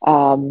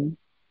where I didn't tell him that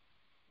I loved him. And that's what I did with Rod. We had 12 years together where we were married and happy. We just always told each other. I think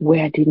there was not one single day since I met Rob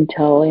where I didn't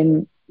tell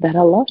him that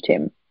I loved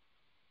him.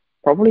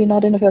 Probably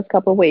not in the first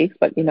couple of weeks,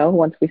 but,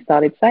 once we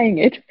started saying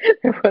it,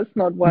 there was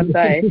not one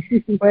day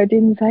where I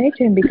didn't say it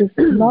to him, because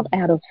not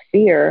out of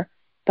fear,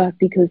 but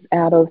because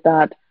out of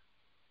that,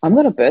 I'm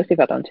going to burst if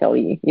I don't tell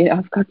you.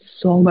 I've got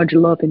so much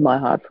love in my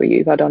heart for you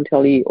if I don't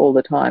tell you all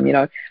the time,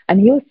 And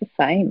he was the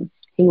same.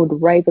 He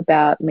would rave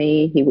about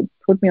me. He would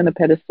put me on a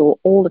pedestal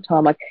all the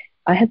time. Like,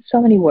 I had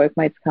so many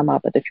workmates come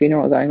up at the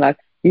funeral going like,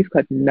 you've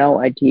got no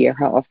idea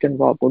how often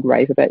Rob would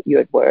rave about you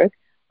at work.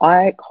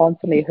 I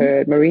constantly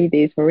heard Marie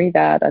this, Marie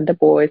that, and the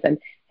boys. And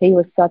he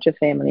was such a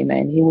family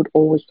man. He would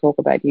always talk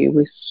about you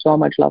with so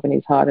much love in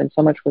his heart and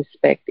so much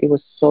respect. It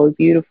was so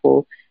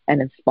beautiful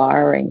and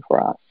inspiring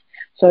for us.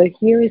 So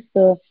here is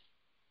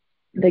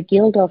the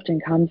guilt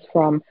often comes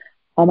from,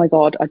 oh my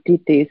God, I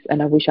did this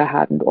and I wish I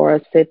hadn't, or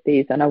I said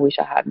this and I wish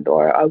I hadn't,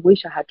 or I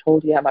wish I had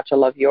told you how much I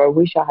love you, or I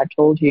wish I had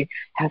told you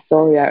how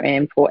sorry I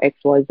am for X,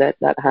 Y, Z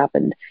that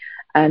happened.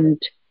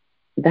 And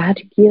that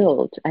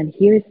guilt, and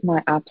here's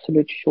my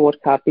absolute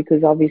shortcut,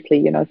 because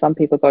obviously, some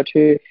people go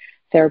to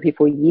therapy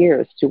for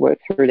years to work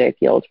through their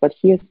guilt, but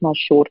here's my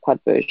shortcut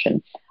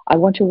version. I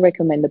want to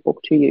recommend the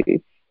book to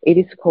you. It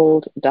is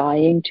called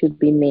Dying to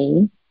Be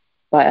Me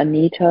by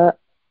Anita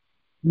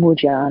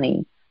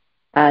Mujani.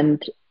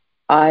 And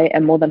I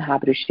am more than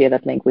happy to share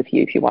that link with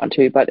you if you want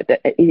to, but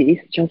it is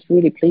just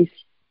really, please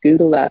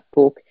Google that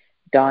book,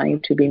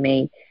 Dying to Be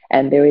Me.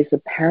 And there is a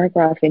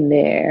paragraph in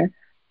there.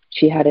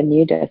 She had a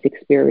near-death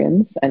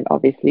experience, and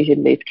obviously she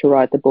lived to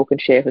write the book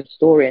and share her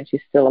story, and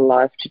she's still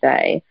alive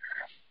today.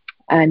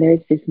 And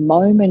there's this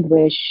moment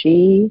where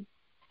she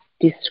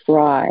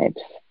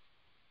describes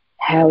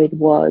how it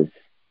was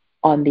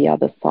on the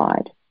other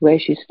side, where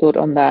she stood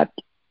on that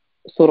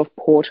sort of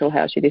portal,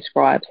 how she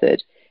describes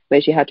it,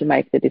 where she had to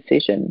make the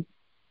decision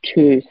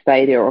to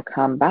stay there or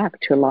come back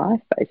to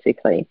life,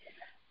 basically.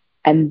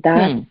 And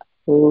that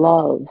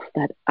love,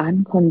 that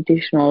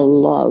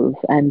unconditional love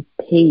and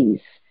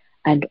peace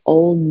and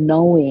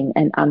all-knowing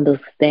and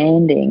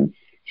understanding,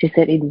 she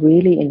said it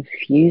really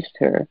infused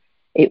her.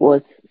 It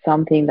was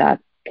something that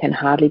can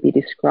hardly be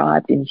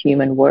described in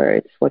human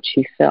words, what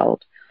she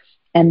felt.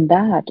 And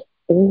that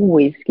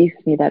always gives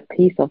me that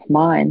peace of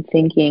mind,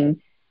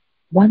 thinking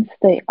once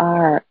they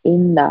are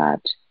in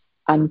that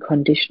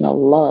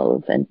unconditional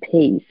love and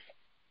peace,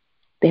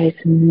 there's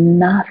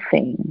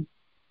nothing,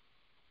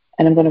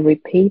 and I'm going to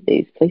repeat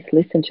this, please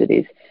listen to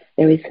this,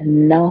 there is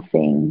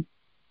nothing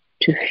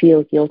to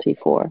feel guilty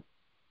for.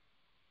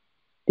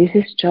 This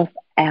is just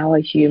our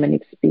human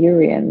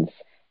experience,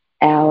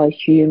 our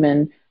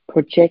human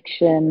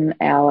projection,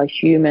 our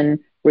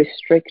human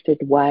restricted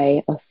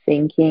way of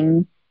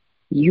thinking.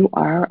 You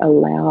are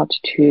allowed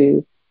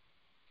to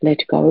let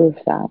go of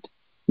that.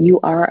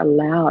 You are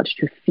allowed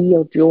to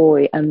feel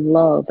joy and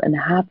love and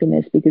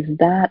happiness, because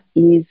that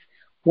is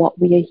what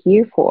we are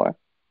here for,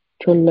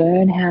 to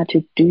learn how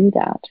to do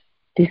that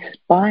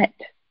despite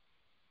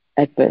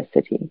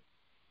adversity.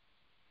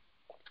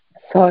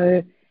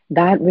 So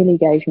that really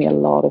gave me a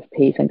lot of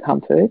peace and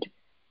comfort.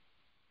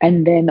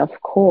 And then, of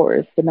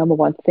course, the number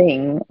one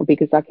thing,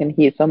 because I can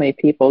hear so many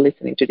people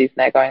listening to this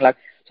now going like,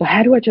 so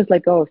how do I just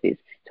let go of this?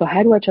 So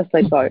how do I just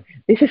let go?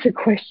 This is a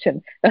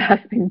question that has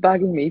been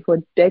bugging me for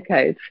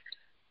decades,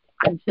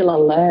 until I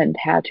learned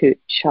how to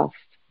just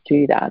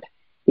do that.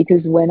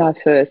 Because when I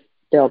first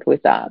dealt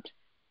with that,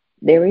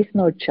 there is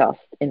no just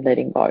in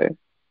letting go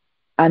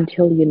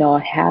until you know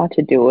how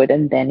to do it,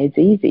 and then it's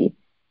easy.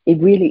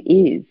 It really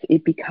is.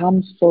 It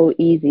becomes so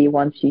easy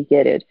once you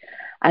get it.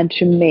 And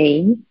to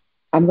me,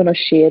 I'm going to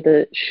share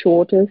the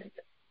shortest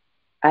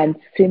and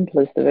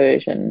simplest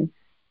version,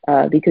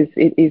 because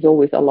it is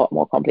always a lot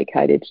more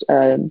complicated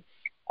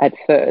at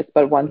first,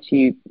 but once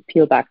you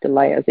peel back the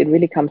layers, it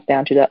really comes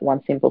down to that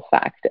one simple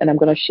fact. And I'm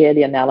going to share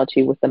the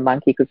analogy with the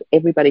monkey, because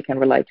everybody can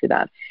relate to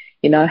that.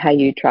 You know how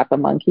you trap a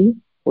monkey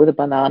with a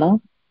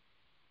banana?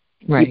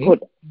 Right. You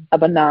put a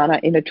banana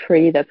in a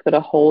tree that's got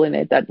a hole in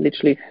it that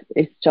literally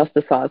is just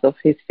the size of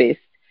his fist,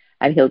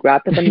 and he'll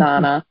grab the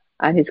banana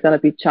and he's going to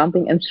be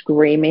jumping and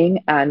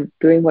screaming and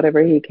doing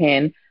whatever he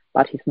can,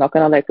 but he's not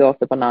going to let go of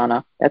the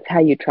banana. That's how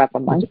you trap a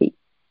monkey,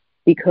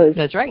 because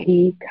that's right.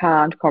 He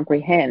can't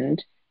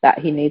comprehend that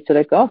he needs to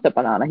let go of the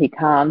banana. He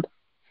can't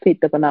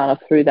fit the banana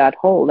through that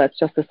hole. That's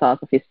just the size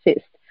of his fist.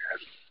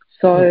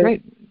 So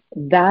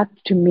that,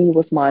 to me,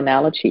 was my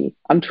analogy.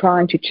 I'm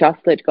trying to just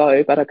let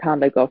go, but I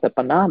can't let go of the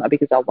banana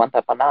because I want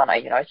that banana,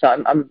 So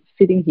I'm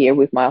sitting here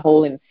with my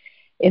hole in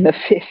the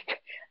fist,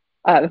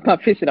 my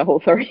fist in a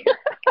hole, sorry,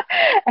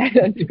 and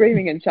I'm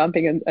screaming and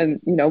jumping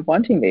and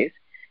wanting this.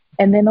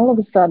 And then all of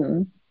a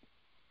sudden,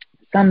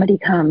 somebody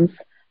comes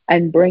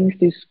and brings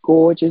this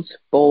gorgeous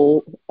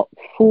bowl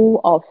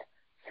full of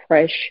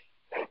fresh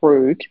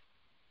fruit,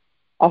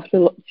 of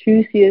the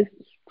juiciest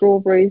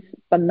strawberries,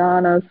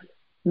 bananas,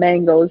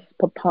 mangoes,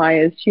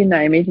 papayas, you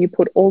name it. You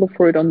put all the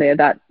fruit on there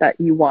that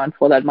you want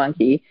for that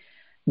monkey.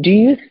 Do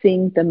you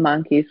think the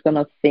monkey is going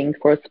to think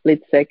for a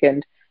split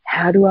second,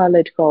 how do I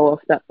let go of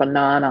that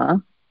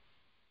banana?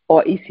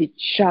 Or is he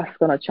just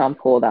going to jump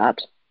for that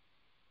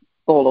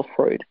bowl of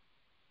fruit?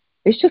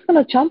 He's just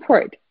going to jump for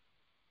it.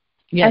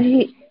 Yes.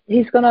 And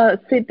he's going to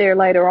sit there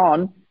later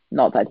on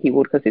not that he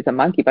would because he's a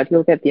monkey, but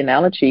he'll get the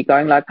analogy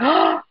going like,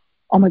 oh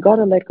my God,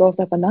 I let go of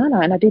that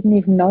banana and I didn't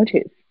even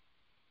notice.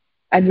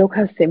 And look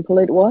how simple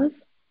it was,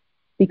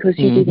 because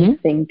you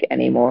didn't think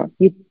anymore.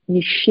 You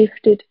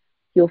shifted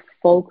your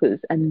focus,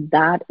 and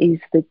that is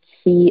the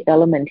key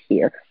element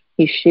here.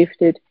 He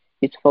shifted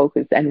his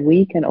focus, and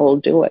we can all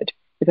do it.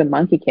 If a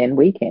monkey can,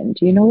 we can.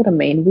 Do you know what I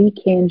mean? We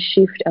can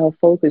shift our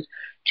focus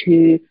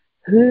to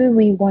who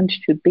we want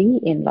to be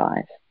in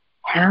life,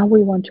 how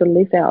we want to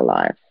live our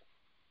lives.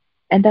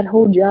 And that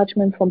whole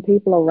judgment from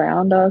people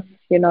around us,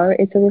 you know,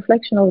 it's a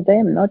reflection of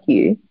them, not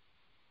you.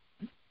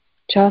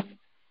 Just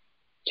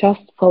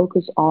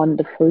focus on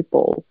the fruit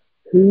bowl.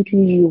 Who do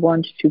you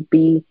want to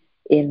be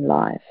in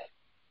life?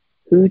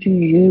 Who do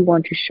you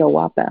want to show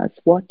up as?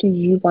 What do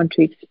you want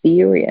to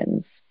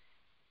experience?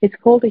 It's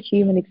called a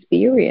human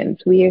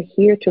experience. We are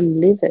here to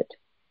live it,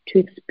 to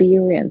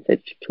experience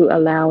it, to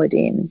allow it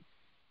in.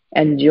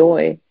 And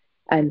joy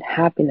and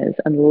happiness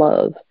and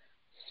love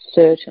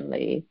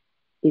certainly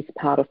is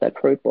part of that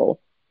fruit bowl.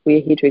 We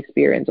are here to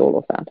experience all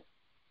of that.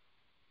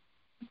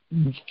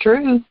 It's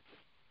true.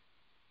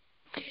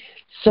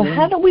 So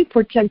how do we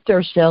protect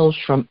ourselves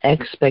from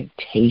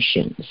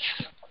expectations?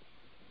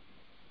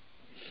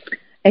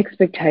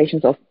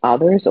 Expectations of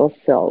others or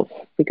self?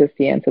 Because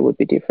the answer would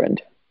be different.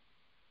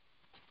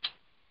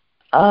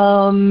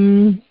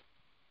 From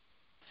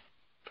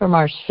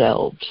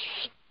ourselves.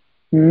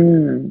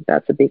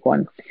 That's a big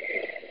one.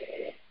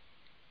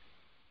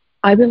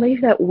 I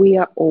believe that we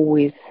are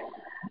always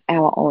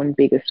our own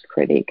biggest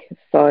critic.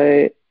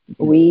 So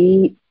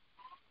we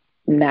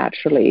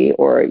naturally,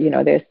 or, you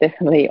know, there's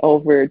definitely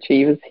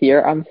overachievers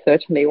here. I'm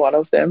certainly one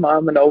of them.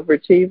 I'm an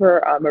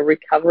overachiever. I'm a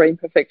recovering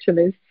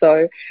perfectionist.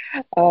 So,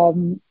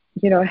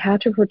 you know, how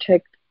to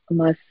protect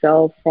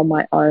myself from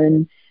my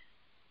own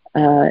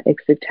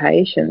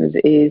expectations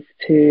is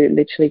to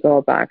literally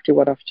go back to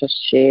what I've just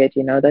shared,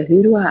 you know, that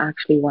who do I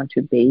actually want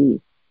to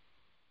be?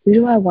 Who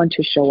do I want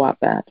to show up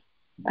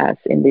as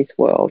in this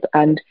world?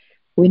 And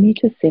we need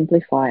to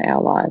simplify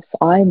our lives.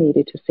 I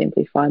needed to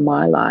simplify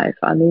my life.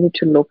 I needed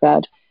to look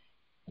at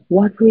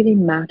what really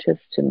matters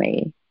to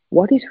me,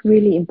 what is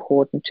really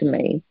important to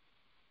me.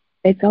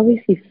 It's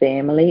obviously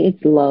family,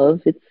 it's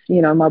love, it's,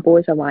 you know, my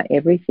boys are my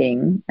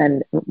everything,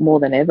 and more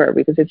than ever,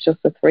 because it's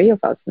just the three of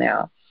us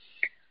now.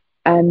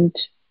 And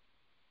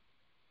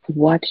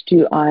what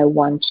do I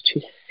want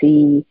to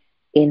see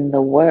in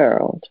the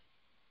world?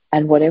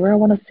 And whatever I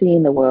want to see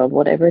in the world,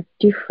 whatever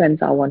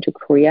difference I want to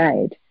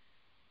create,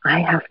 I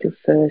have to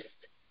first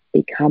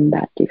become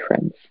that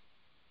difference.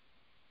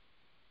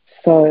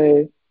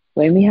 So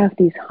when we have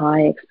these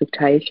high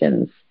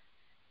expectations,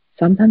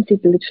 sometimes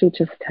it literally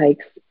just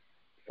takes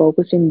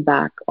focusing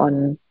back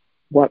on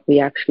what we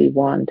actually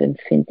want and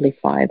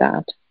simplify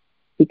that,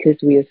 because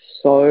we are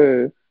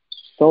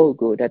so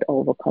good at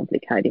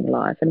overcomplicating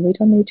life, and we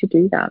don't need to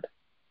do that.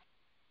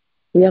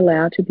 We're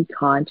allowed to be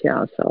kind to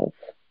ourselves.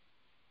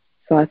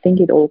 So I think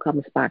it all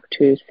comes back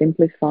to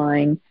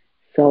simplifying,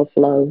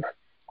 self-love,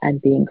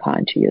 and being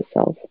kind to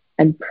yourself,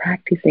 and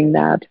practicing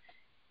that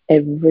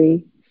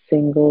every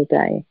single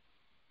day.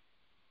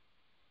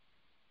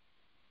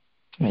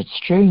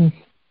 That's true.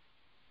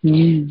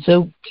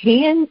 So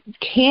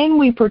can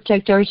we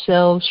protect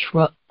ourselves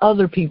from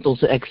other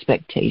people's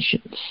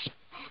expectations?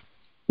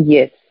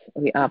 Yes,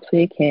 we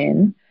absolutely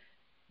can.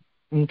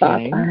 Okay.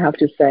 But I have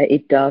to say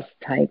it does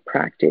take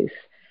practice.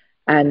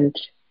 And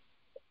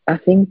I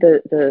think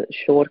the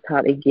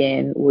shortcut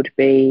again would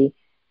be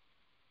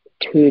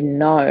to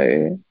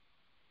know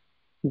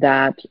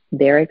that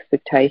their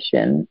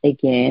expectation,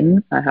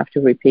 again, I have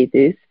to repeat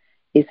this,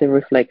 is a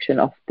reflection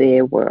of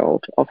their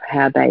world, of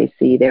how they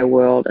see their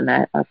world, and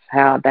of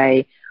how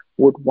they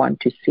would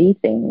want to see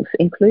things,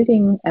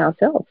 including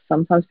ourselves.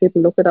 Sometimes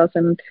people look at us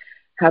and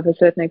have a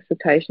certain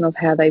expectation of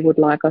how they would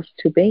like us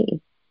to be,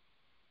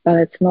 but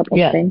it's not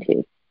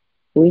authentic.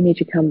 We need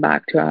to come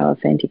back to our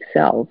authentic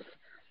selves,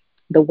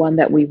 the one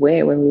that we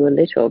were when we were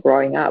little,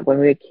 growing up. When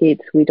we were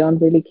kids, we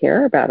don't really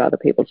care about other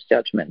people's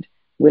judgment.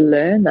 We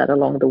learn that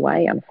along the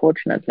way,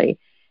 unfortunately.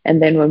 And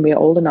then when we're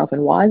old enough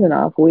and wise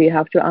enough, we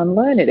have to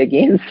unlearn it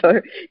again.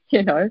 So,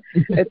 you know,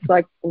 it's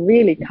like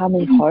really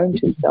coming home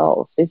to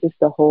self. This is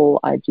the whole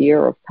idea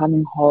of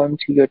coming home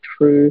to your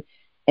true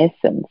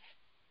essence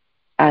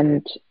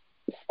and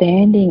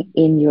standing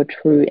in your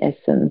true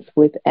essence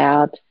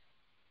without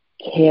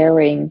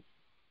caring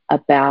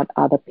about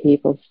other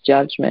people's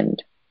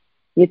judgment.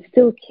 You're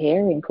still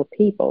caring for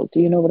people. Do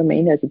you know what I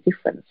mean? There's a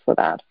difference for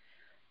that.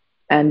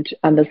 And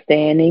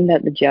understanding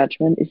that the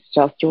judgment is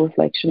just a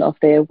reflection of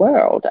their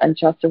world and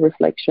just a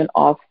reflection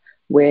of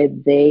where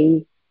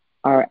they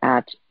are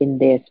at in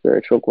their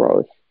spiritual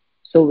growth.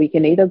 So we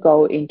can either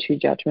go into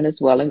judgment as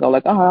well and go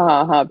like,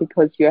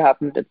 because you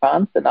haven't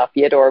advanced enough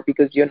yet, or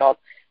because you're not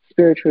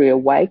spiritually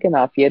awake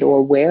enough yet or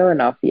aware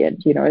enough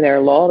yet. You know, there are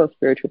a lot of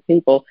spiritual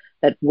people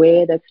that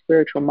wear that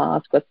spiritual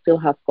mask but still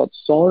have got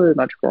so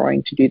much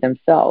growing to do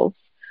themselves.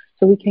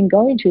 So we can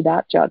go into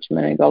that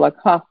judgment and go like,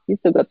 you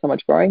still got so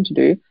much growing to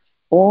do.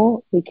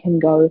 Or we can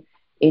go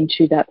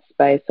into that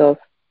space of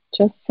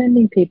just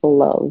sending people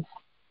love,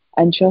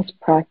 and just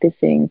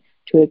practicing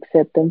to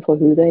accept them for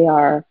who they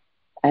are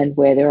and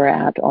where they're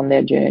at on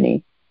their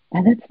journey.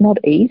 And it's not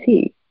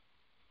easy.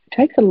 It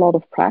takes a lot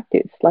of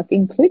practice, like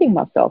including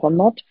myself. I'm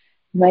not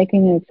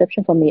making an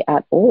exception for me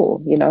at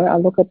all. You know, I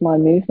look at my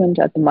movement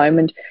at the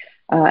moment,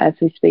 as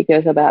we speak,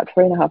 there's about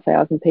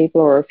 3,500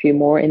 people or a few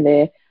more in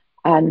there.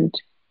 And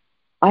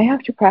I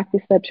have to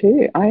practice that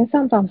too. I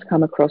sometimes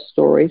come across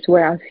stories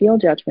where I feel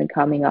judgment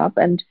coming up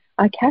and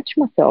I catch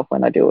myself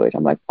when I do it.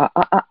 I'm like,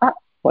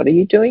 what are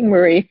you doing,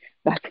 Marie?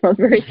 That's not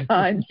very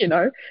kind, you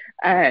know.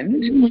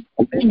 And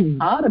the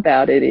part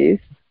about it is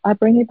I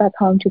bring it back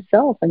home to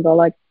self and go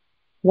like,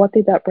 what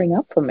did that bring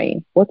up for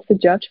me? What's the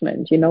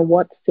judgment? You know,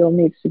 what still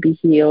needs to be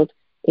healed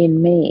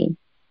in me?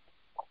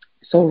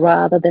 So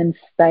rather than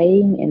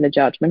staying in the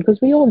judgment,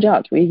 because we all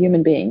judge, we're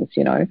human beings,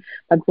 you know,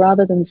 but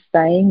rather than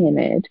staying in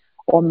it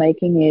or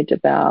making it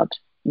about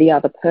the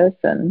other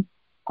person,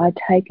 I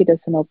take it as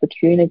an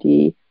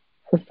opportunity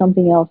for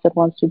something else that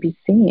wants to be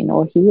seen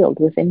or healed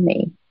within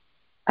me.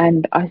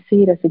 And I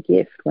see it as a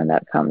gift when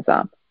that comes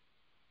up.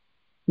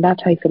 That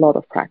takes a lot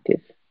of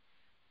practice.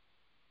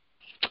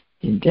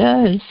 It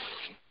does.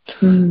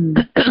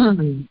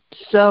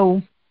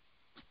 So,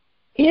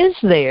 is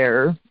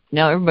there,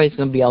 now everybody's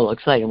going to be all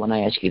excited when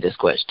I ask you this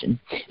question.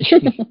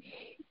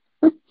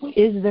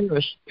 Is there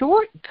a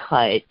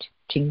shortcut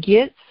to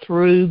get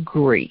through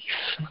grief?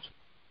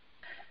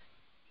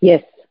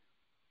 Yes.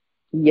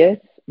 Yes.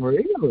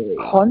 Really?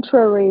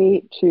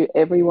 Contrary to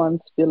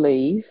everyone's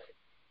belief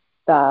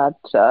that,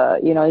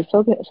 you know,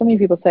 so many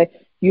people say,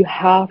 you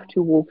have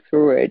to walk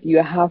through it.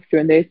 You have to,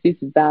 and there's this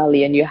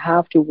valley, and you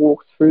have to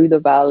walk through the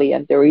valley,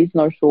 and there is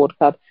no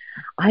shortcut.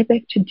 I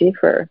beg to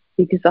differ,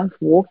 because I've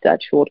walked that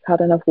shortcut,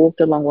 and I've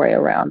walked a long way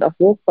around. I've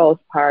walked both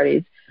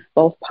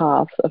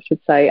paths, I should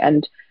say,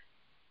 and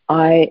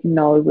I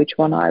know which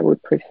one I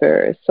would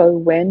prefer. So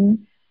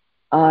when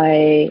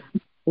I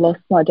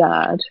lost my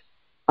dad,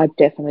 I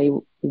definitely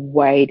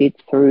waded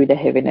through the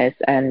heaviness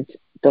and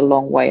the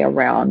long way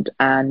around,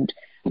 and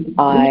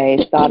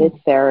I started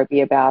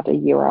therapy about a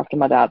year after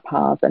my dad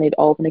passed, and it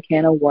opened a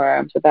can of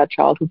worms about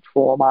childhood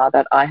trauma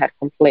that I had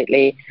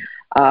completely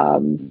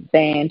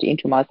banned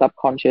into my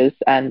subconscious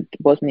and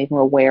wasn't even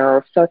aware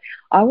of. So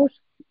I was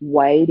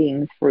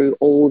wading through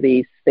all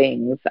these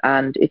things,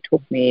 and it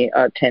took me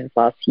 10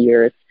 plus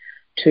years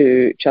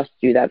to just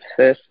do that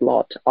first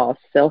lot of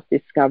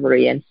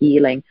self-discovery and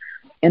healing.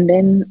 And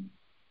then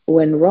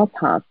when Rob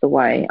passed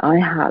away, I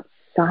had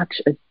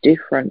such a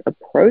different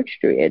approach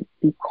to it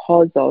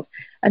because of,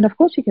 and of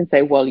course you can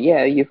say, well,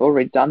 yeah, you've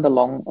already done the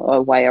long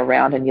way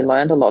around and you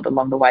learned a lot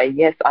along the way.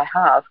 Yes, I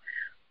have.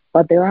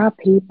 But there are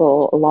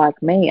people like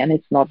me, and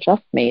it's not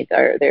just me.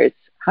 There's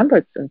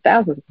hundreds and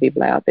thousands of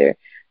people out there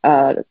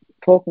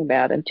talking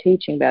about and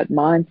teaching about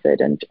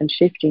mindset and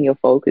shifting your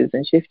focus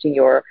and shifting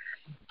your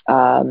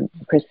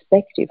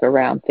perspective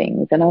around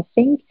things. And I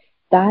think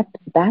that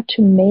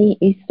to me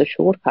is the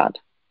shortcut.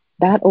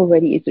 That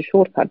already is a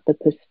shortcut, the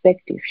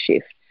perspective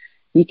shift.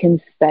 You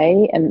can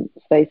stay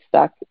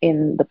stuck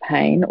in the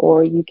pain,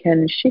 or you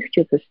can shift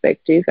your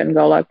perspective and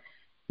go like,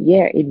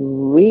 yeah, it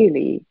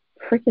really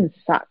freaking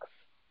sucks.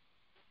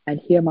 And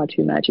here are my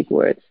two magic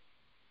words,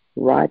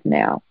 right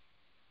now.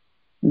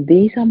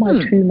 These are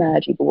my two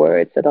magic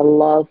words that I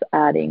love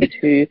adding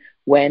to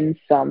when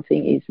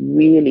something is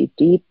really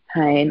deep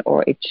pain,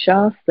 or it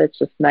just, let's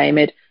just name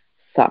it,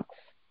 sucks.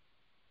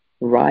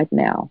 Right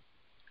now.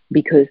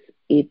 Because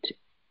it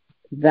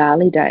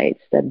validates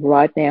that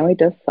right now it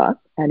does suck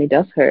and it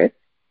does hurt,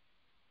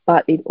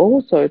 but it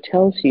also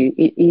tells you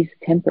it is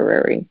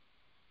temporary.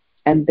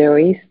 And there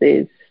is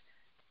this,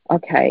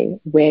 okay,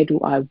 where do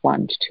I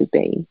want to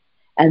be?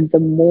 And the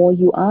more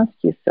you ask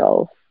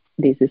yourself,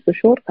 this is the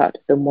shortcut,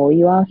 the more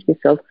you ask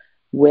yourself,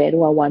 where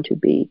do I want to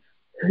be?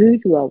 Who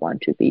do I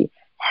want to be?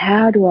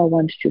 How do I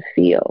want to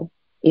feel?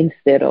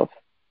 Instead of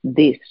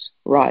this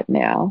right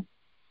now,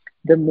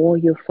 the more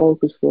your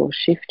focus will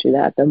shift to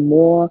that, the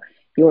more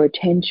your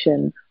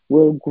attention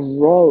will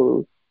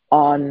grow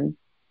on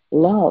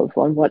love,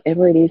 on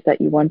whatever it is that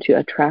you want to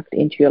attract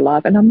into your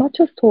life. And I'm not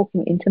just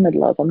talking intimate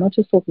love. I'm not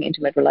just talking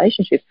intimate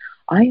relationships.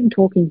 I am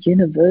talking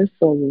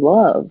universal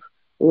love,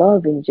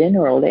 love in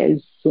general. There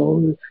is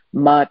so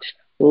much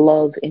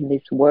love in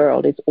this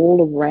world. It's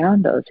all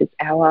around us. It's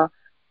our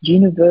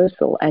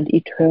universal and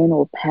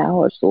eternal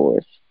power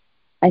source.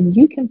 And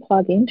you can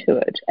plug into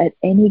it at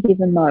any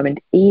given moment,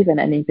 even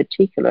and in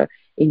particular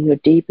in your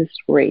deepest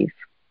grief.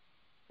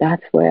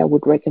 That's where I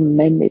would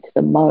recommend it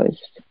the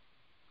most.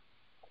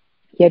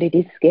 Yet it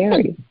is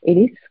scary. It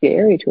is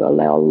scary to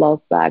allow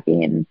love back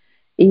in,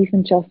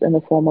 even just in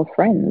the form of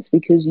friends,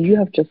 because you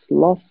have just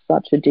lost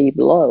such a deep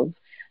love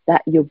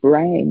that your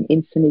brain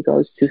instantly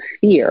goes to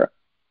fear.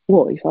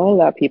 Well, if I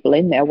allow people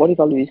in there, what if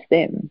I lose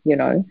them, you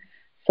know?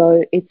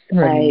 So it's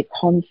a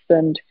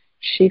constant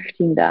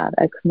shifting that,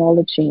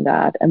 acknowledging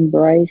that,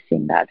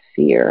 embracing that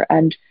fear,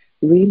 and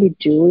really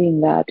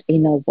doing that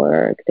inner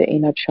work, the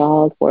inner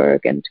child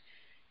work and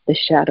the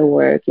shadow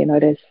work. You know,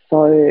 there's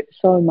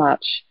so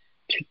much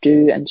to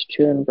do and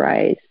to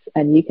embrace,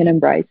 and you can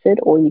embrace it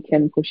or you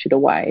can push it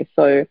away.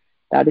 So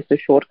that is the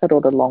shortcut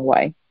or the long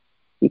way.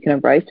 You can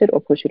embrace it or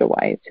push it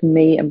away. To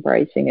me,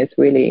 embracing is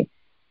really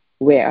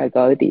where I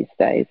go these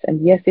days.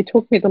 And yes, it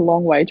took me the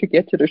long way to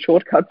get to the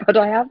shortcut, but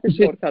I have the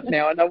shortcut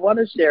now, and I want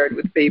to share it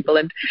with people.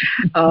 And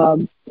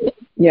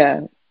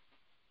yeah,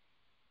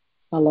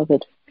 I love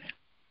it.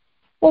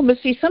 Well, but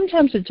see,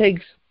 sometimes it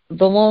takes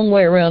the long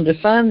way around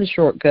to find the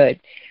shortcut,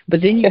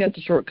 but then you got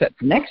the shortcut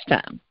for next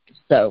time.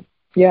 So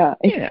yeah,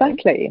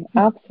 exactly,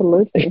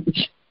 absolutely.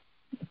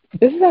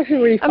 This is actually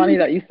really funny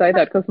that you say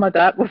that, because my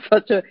dad was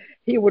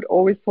he would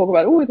always talk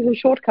about, oh, there's a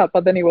shortcut,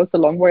 but then it was the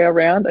long way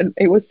around. And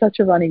it was such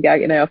a running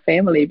gag in our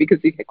family, because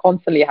it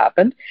constantly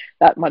happened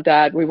that my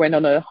dad, we went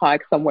on a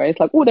hike somewhere, it's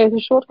like, oh, there's a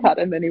shortcut,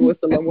 and then it was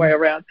the long way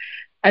around.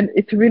 And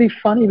it's really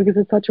funny because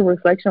it's such a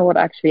reflection of what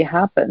actually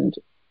happened.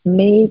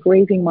 Me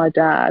grieving my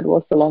dad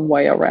was the long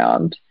way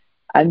around.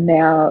 And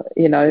now,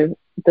 the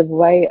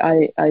way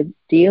I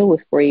deal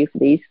with grief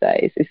these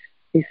days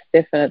is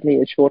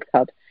definitely a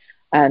shortcut.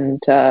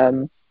 And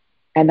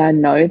I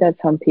know that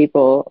some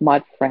people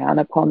might frown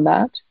upon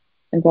that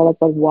and go like,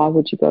 but why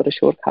would you go the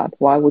shortcut?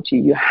 Why would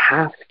you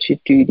have to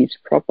do this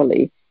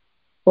properly?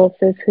 Well,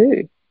 says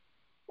who?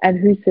 And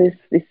who says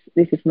this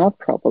is not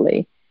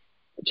properly?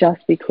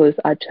 Just because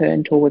I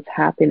turned towards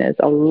happiness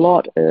a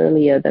lot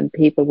earlier than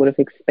people would have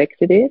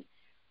expected it,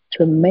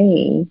 to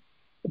me,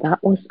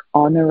 that was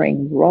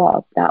honoring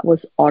Rob. That was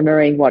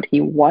honoring what he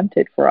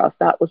wanted for us.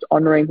 That was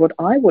honoring what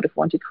I would have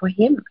wanted for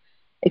him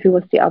if it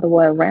was the other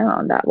way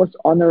around. That was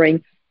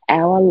honoring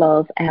our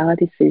love, our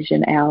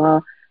decision,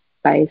 our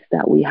space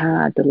that we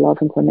had, the love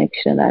and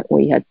connection that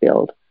we had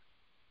built,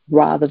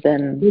 rather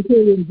than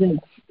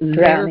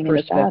drowning in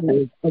the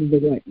sadness. Of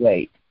the right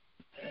way.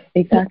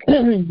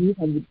 Exactly. You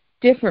have a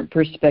different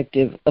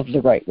perspective of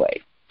the right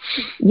way.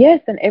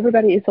 Yes, and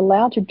everybody is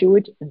allowed to do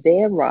it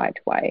their right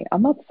way.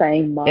 I'm not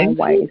saying my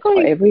way is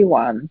for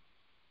everyone.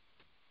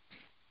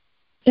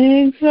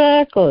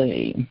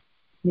 Exactly.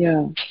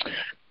 Yeah.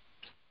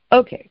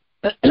 Okay.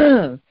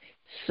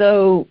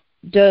 So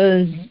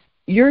does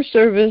your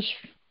service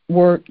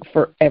work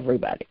for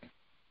everybody?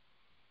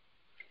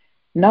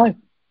 No.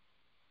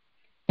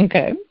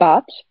 Okay.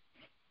 But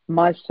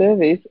my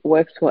service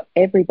works for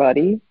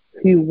everybody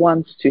who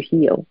wants to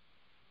heal.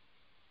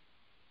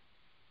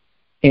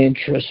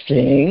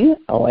 Interesting.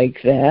 I like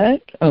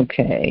that.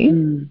 Okay.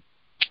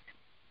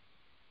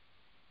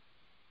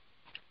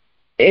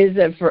 Is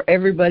that for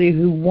everybody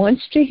who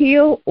wants to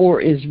heal or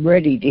is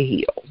ready to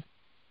heal?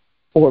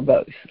 Or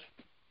both?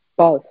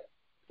 Both.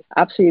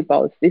 Absolutely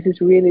both. This is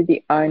really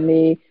the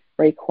only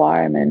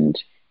requirement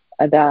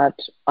that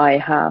I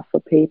have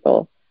for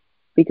people.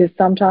 Because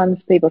sometimes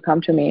people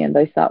come to me and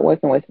they start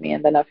working with me,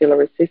 and then I feel a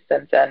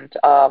resistance.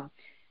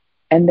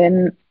 And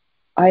then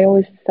I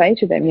always say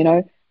to them,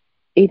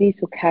 it is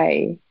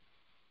okay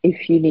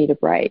if you need a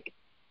break.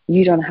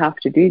 You don't have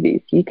to do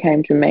this. You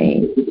came to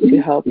me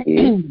to help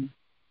you.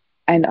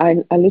 And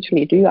I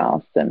literally do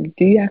ask them,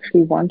 do you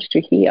actually want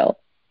to heal?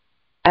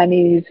 And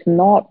it is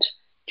not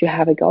to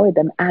have a go at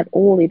them at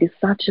all. It is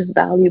such a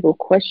valuable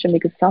question,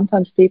 because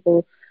sometimes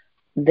people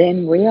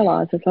then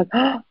realize it's like,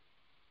 oh,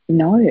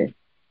 no.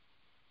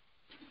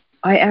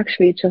 I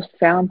actually just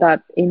found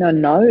that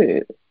no,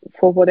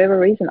 for whatever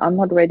reason, I'm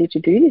not ready to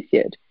do this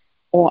yet,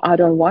 or I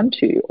don't want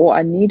to, or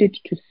I needed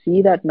to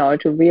see that no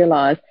to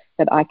realize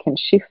that I can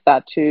shift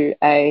that to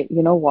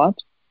you know what?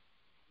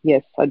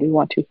 Yes, I do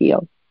want to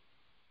heal.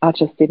 I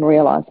just didn't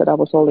realize that I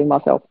was holding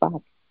myself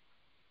back.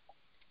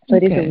 So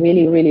It is a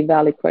really, really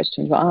valid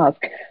question to ask.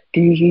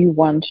 Do you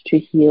want to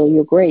heal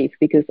your grief?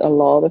 Because a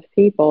lot of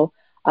people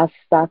are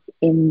stuck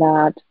in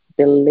that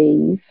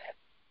belief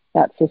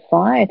that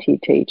society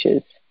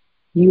teaches.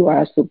 You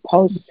are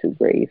supposed to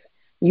grieve.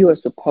 You are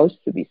supposed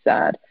to be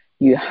sad.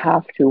 You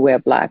have to wear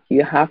black.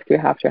 You have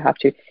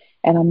to.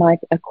 And I'm like,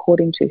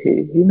 according to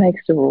who? Who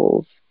makes the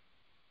rules?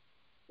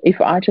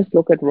 If I just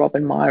look at Rob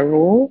and my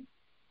rule,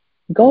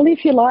 go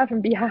live your life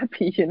and be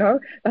happy,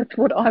 That's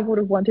what I would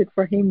have wanted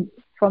for him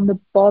from the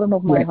bottom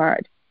of my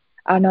heart.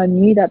 And I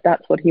knew that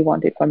that's what he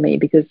wanted for me,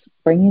 because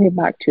bringing it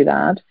back to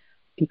that,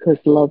 because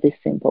love is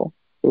simple.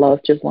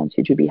 Love just wants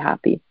you to be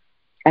happy.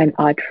 And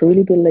I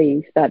truly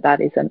believe that that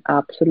is an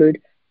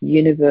absolute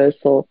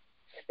universal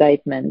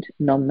statement,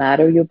 no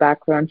matter your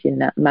background,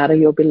 no matter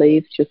your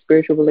beliefs, your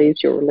spiritual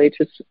beliefs, your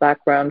religious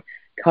background,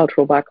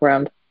 cultural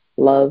background,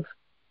 love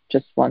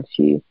just wants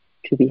you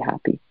to be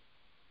happy.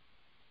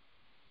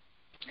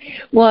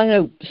 Well, I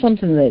know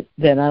something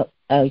that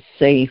I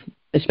say,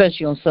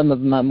 especially on some of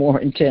my more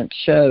intense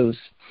shows,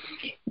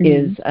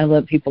 is I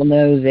let people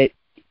know that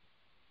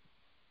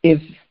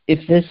if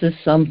this is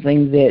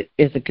something that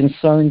is a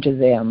concern to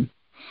them,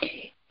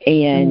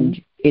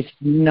 and it's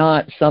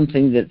not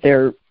something that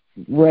they're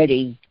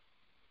ready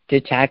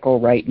to tackle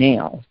right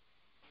now,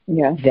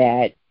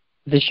 that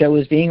the show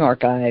is being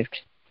archived,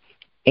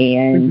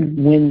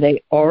 and when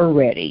they are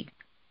ready,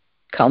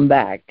 come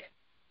back,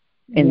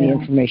 and the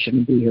information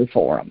will be here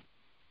for them.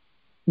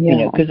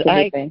 Because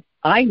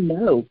I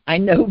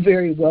know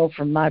very well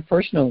from my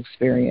personal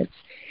experience,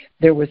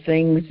 there were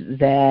things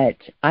that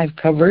I've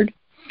covered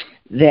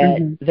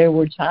that there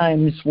were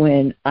times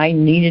when I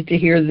needed to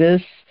hear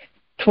this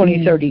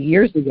 20, 30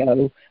 years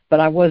ago, but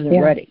I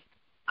wasn't ready.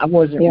 I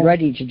wasn't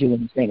ready to do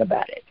anything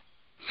about it.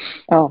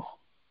 Oh,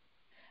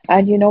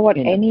 and you know what?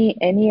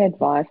 Any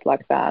advice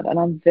like that, and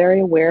I'm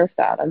very aware of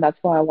that, and that's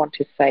why I want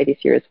to say this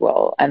here as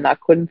well. And I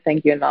couldn't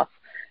thank you enough,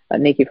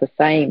 Nikki, for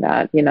saying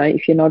that. You know,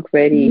 if you're not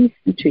ready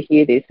to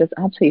hear this, that's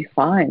absolutely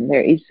fine.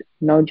 There is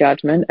no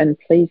judgment, and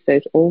please,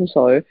 there's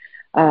also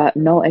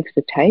no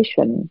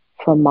expectation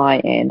from my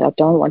end. I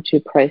don't want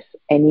to press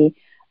any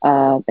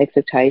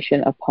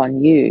expectation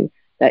upon you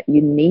that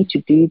you need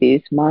to do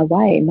this my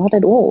way. Not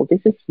at all. This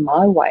is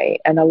my way.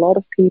 And a lot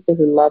of people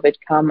who love it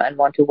come and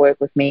want to work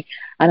with me.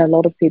 And a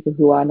lot of people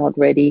who are not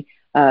ready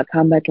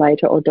come back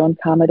later or don't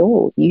come at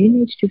all. You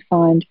need to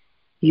find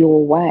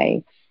your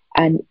way.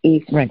 And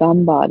if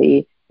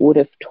somebody would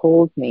have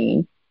told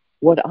me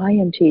what I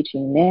am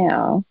teaching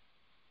now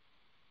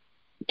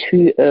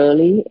too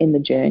early in the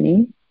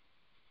journey,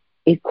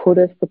 it could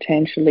have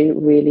potentially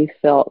really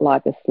felt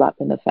like a slap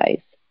in the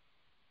face.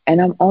 And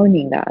I'm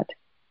owning that,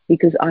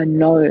 because I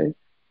know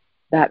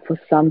that for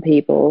some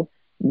people,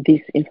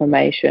 this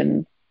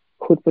information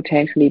could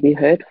potentially be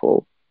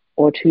hurtful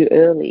or too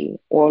early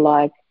or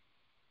like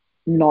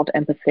not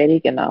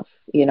empathetic enough,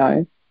 you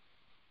know.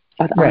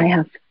 But I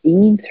have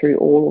been through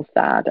all of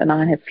that, and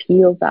I have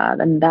healed that.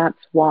 And that's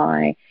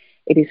why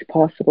it is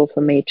possible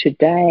for me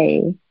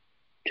today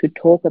to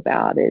talk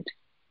about it,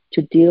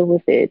 to deal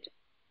with it,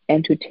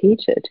 and to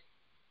teach it.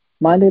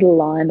 My little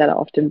line that I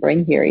often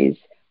bring here is,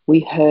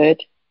 we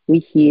hurt, we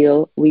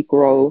heal, we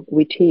grow,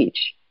 we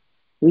teach.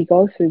 We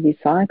go through these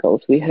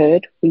cycles. We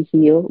hurt, we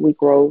heal, we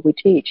grow, we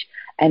teach.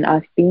 And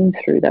I've been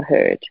through the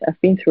hurt. I've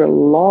been through a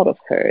lot of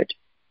hurt.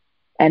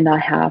 And I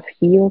have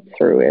healed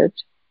through it.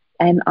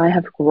 And I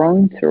have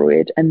grown through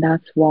it. And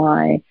that's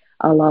why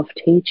I love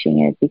teaching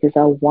it, because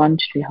I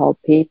want to help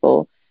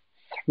people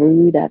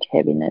through that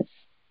heaviness.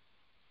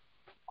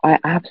 I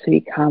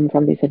absolutely come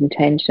from this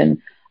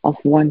intention of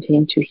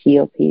wanting to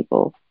heal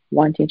people,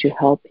 wanting to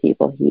help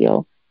people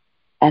heal.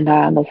 And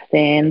I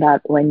understand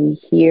that when you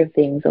hear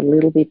things a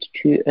little bit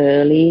too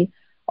early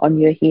on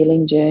your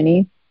healing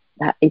journey,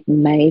 that it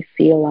may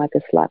feel like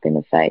a slap in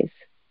the face.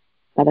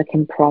 But I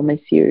can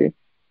promise you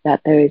that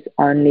there is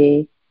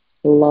only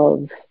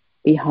love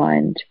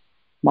behind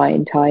my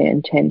entire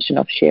intention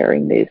of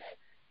sharing this.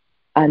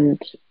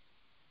 And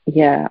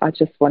yeah, I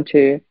just want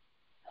to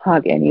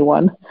hug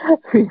anyone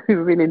who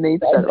really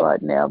needs that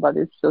right now. But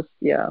it's just,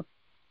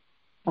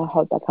 I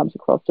hope that comes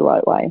across the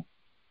right way.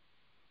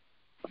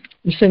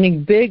 You're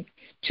sending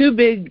two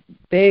big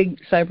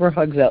cyber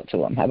hugs out to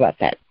them. How about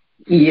that?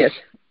 Yes,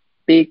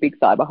 big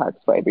cyber hugs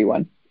for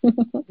everyone.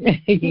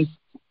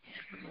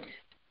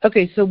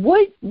 Okay, so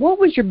what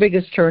was your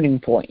biggest turning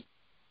point?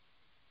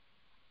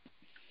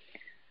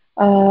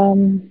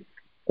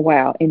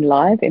 Wow, in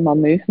life, in my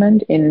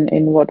movement,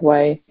 in what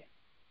way?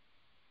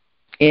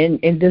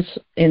 In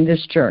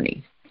this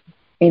journey.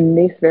 In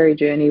this very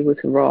journey with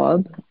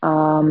Rob.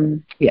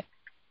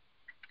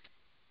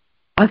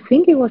 I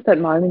think it was that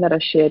moment that I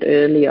shared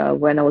earlier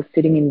when I was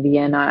sitting in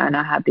Vienna and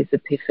I had this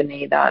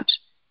epiphany that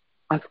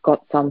I've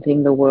got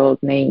something the world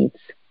needs,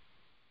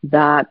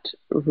 that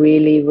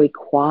really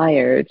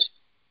required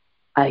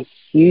a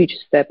huge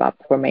step up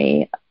for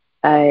me,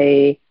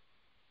 and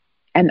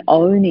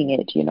owning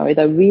it, you know,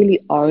 they're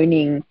really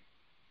owning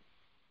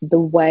the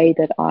way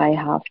that I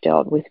have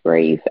dealt with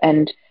grief.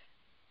 And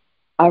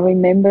I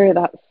remember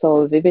that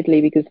so vividly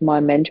because my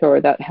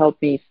mentor that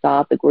helped me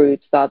start the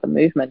group, start the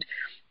movement,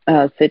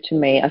 said to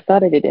me, I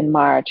started it in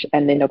March,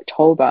 and in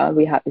October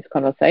we had this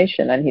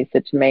conversation, and he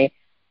said to me,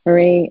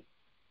 Marie,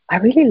 I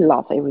really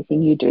love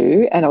everything you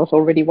do. And I was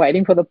already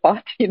waiting for the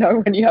but, you know,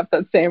 when you have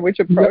that sandwich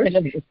approach.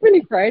 Really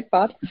great,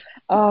 but.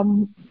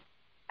 And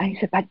he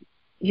said, but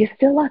you're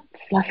still like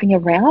fluffing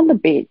around a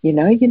bit, you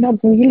know, you're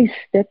not really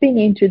stepping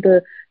into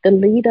the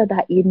leader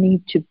that you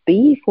need to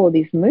be for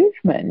this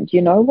movement.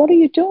 You know, what are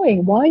you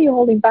doing? Why are you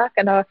holding back?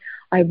 And I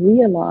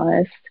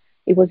realized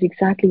it was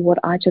exactly what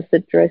I just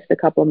addressed a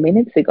couple of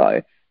minutes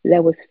ago.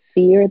 There was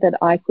fear that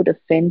I could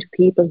offend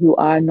people who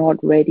are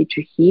not ready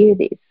to hear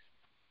this.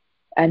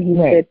 And he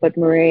said, but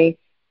Marie,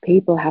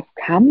 people have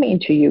come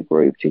into your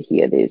group to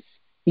hear this.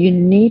 You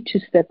need to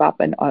step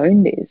up and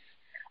own this.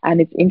 And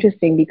it's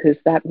interesting because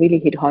that really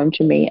hit home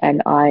to me,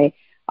 and I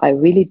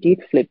really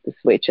did flip the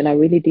switch, and I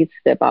really did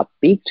step up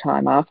big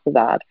time after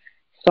that,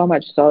 so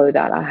much so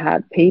that I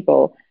had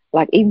people,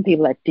 like even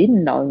people that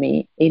didn't know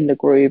me in the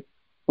group,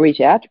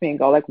 reach out to me and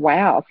go like,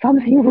 wow,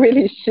 something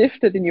really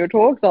shifted in your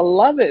talks. I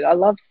love it. I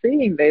love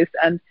seeing this.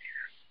 And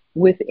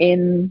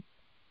within,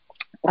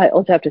 I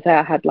also have to say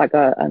I had like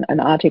an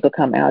article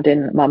come out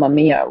in Mamma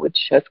Mia,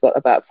 which has got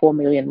about 4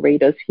 million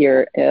readers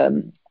here,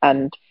 and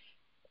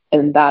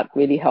that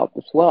really helped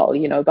as well,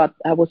 you know. But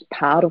that was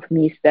part of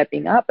me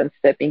stepping up and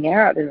stepping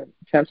out in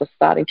terms of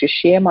starting to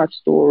share my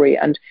story.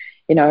 And,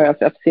 you know,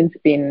 I've since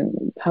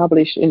been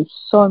published in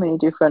so many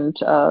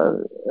different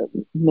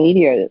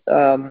media,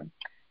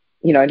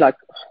 you know, like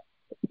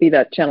be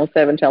that Channel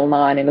 7, Channel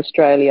 9 in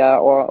Australia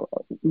or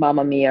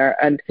Mamma Mia.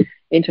 And,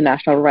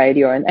 international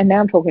radio, and now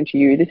I'm talking to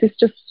you. This is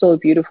just so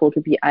beautiful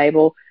to be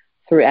able,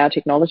 through our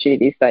technology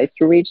these days,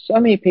 to reach so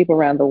many people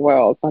around the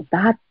world. But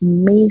that's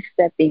me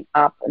stepping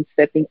up and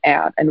stepping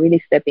out and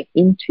really stepping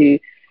into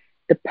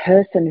the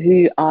person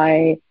who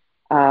I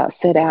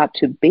set out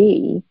to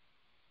be.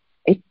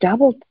 It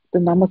doubled the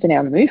numbers in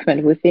our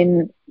movement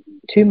within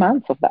 2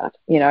 months of that.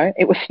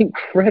 It was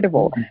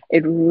incredible.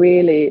 It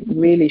really,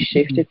 really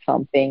shifted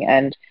something.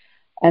 And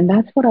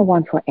that's what I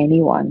want for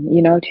anyone,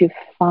 to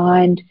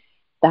find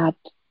that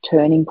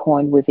turning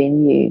point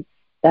within you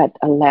that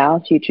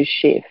allows you to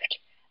shift.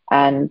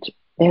 And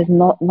there's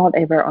not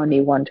ever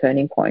only one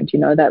turning point.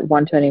 That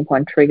one turning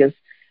point triggers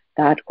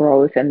that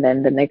growth, and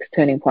then the next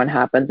turning point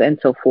happens, and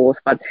so forth.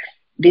 But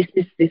this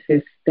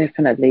is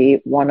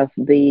definitely one of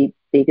the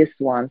biggest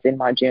ones in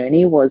my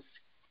journey, was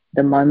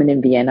the moment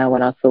in Vienna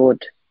when I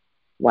thought,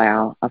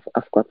 wow,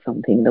 I've got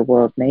something the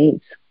world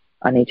needs.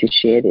 I need to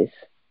share this.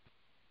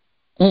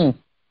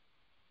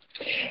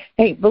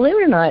 Hey, believe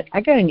it or not,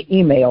 I got an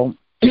email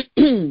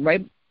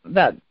right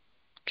about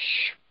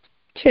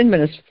 10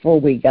 minutes before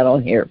we got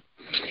on here.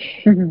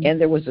 And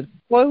there was a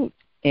quote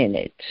in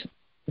it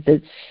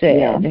that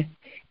said,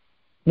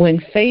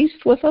 when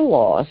faced with a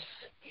loss,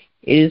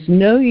 it is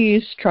no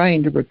use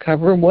trying to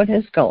recover what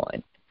has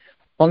gone.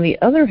 On the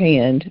other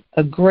hand,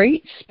 a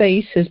great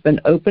space has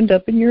been opened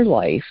up in your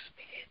life.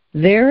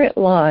 There it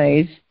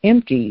lies,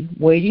 empty,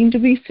 waiting to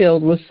be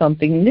filled with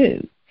something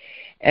new.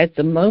 At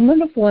the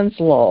moment of one's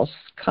loss,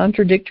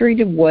 contradictory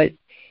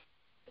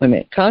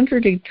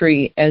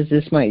as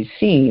this might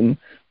seem,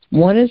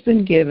 one has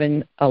been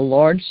given a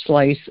large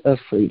slice of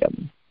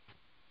freedom.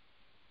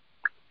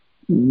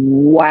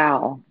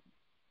 Wow.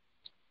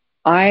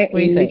 I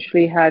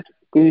literally had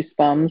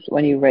goosebumps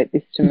when you read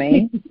this to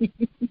me.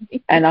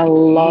 And I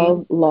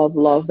love, love,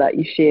 love that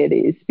you share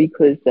this,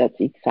 because that's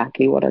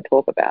exactly what I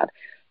talk about.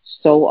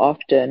 So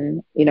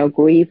often,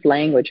 grief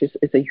language is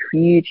a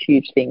huge,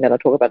 huge thing that I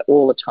talk about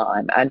all the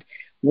time. And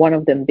one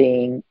of them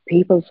being,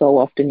 people so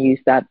often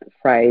use that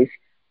phrase,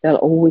 there'll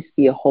always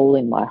be a hole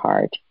in my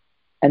heart.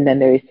 And then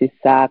there is this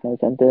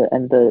sadness and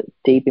the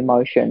deep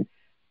emotion.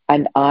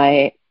 And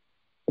I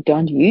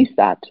don't use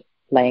that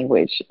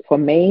language. For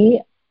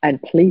me,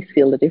 and please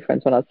feel the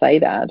difference when I say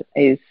that,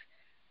 is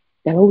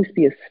there'll always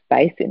be a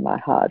space in my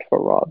heart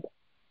for Rob.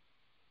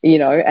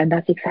 And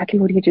that's exactly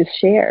what you just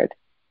shared.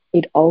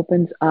 It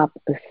opens up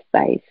a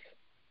space,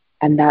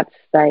 and that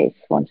space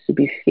wants to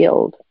be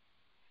filled.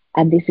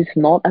 And this is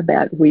not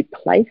about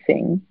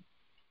replacing,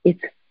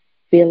 it's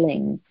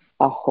filling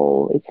a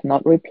hole. It's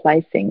not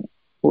replacing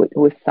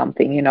with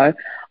something.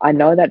 I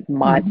know that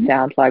might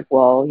sound like,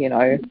 well,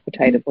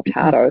 potato,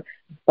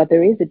 but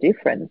there is a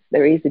difference.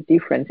 There is a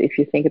difference if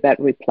you think about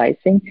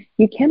replacing.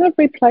 You cannot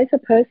replace a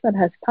person that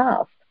has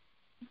passed,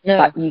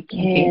 but you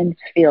can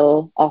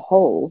fill a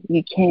hole.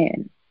 You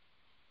can.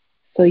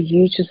 So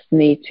you just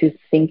need to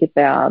think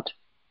about,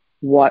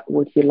 what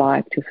would you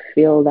like to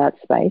fill that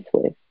space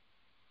with?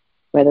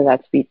 Whether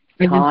that's be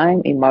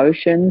time,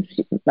 emotions,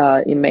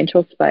 your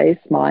mental space,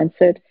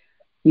 mindset.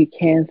 You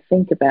can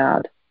think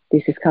about,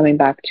 this is coming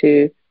back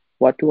to,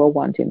 what do I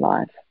want in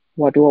life?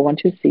 What do I want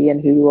to see, and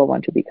who do I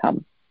want to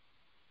become?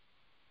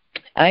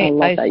 I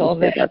saw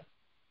that.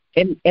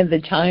 And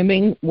the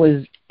timing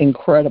was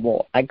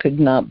incredible. I could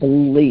not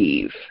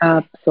believe.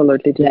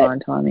 Absolutely divine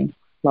timing.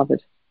 Love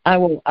it. I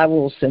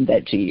will send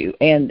that to you.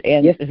 And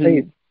yes,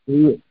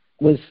 who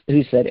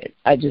said it?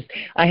 I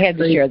had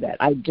to share that.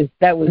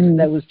 That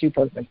was too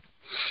perfect.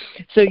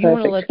 So you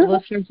want to let the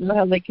listeners know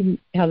how they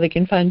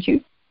can find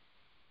you?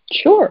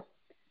 Sure.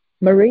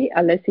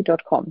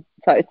 mariealessi.com.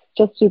 So it's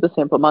just super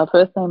simple. My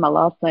first name, my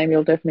last name.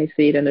 You'll definitely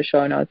see it in the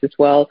show notes as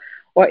well.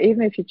 Or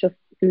even if you just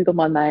Google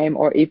my name,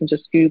 or even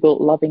just Google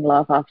Loving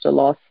Love After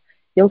Loss,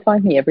 you'll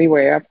find me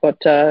everywhere. I've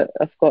got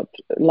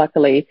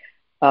luckily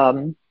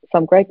some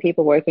great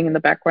people working in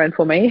the background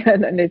for me,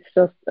 and it's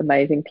just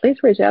amazing. Please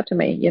reach out to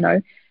me.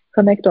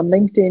 Connect on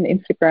LinkedIn,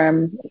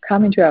 Instagram,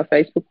 come into our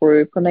Facebook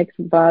group, connect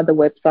via the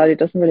website. It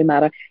doesn't really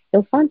matter.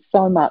 You'll find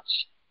so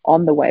much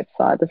on the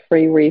website, the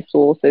free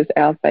resources,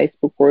 our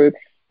Facebook group.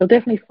 You'll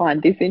definitely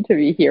find this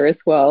interview here as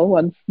well.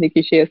 Once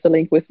Nikki shares the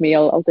link with me,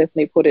 I'll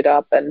definitely put it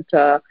up, and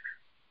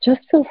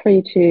just feel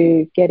free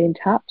to get in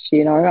touch.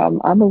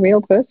 I'm a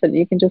real person.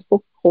 You can just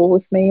book a call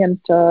with me, and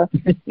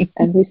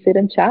and we sit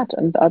and chat.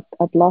 And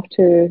I'd love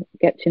to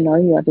get to know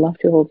you. I'd love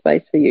to hold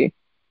space for you.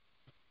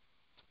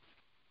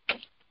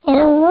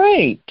 All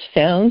right,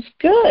 sounds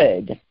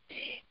good.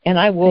 And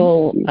I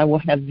will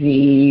have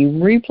the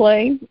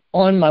replay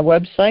on my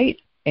website,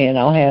 and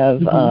I'll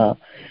have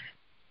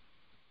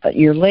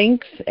your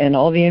links and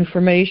all the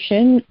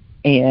information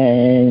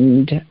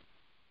and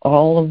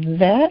all of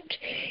that.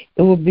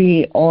 It will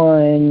be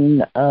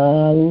on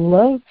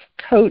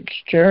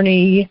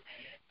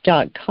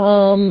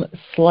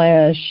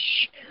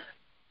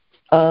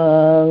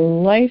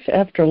lovecoachjourney.com/life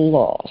after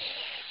loss.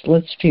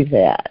 Let's do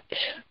that.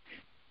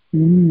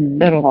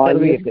 That'll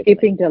be a good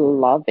skipping the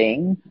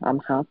loving. I'm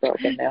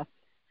heartbroken now.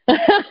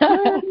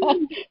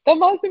 The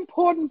most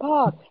important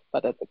part,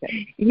 but that's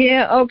okay.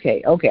 Yeah,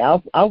 okay. I'll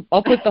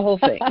put the whole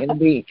thing. It'll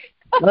be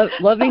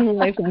Loving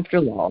life after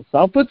loss.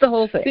 I'll put the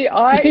whole thing. See,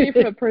 I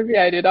even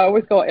abbreviate it. I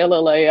always go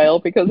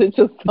LLAL because it's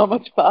just so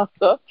much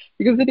faster.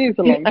 Because it is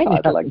a long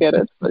title, I get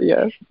it. But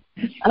yeah.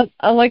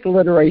 I like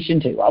alliteration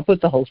too. I'll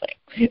put the whole thing.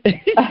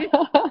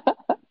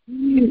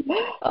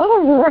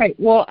 All right.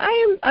 Well,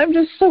 I'm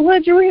just so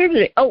glad you were here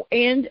today. Oh,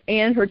 and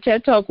her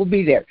TED Talk will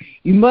be there.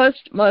 You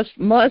must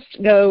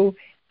go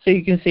so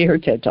you can see her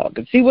TED Talk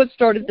and see what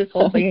started this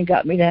whole thing and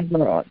got me to have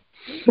her on.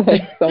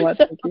 Thanks so much,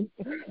 Nikki.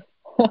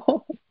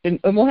 And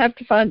we'll have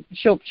to find.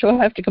 She'll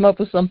have to come up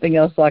with something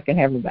else so I can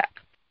have her back.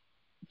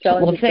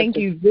 Well, thank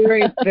you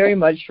very, very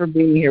much for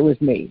being here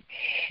with me.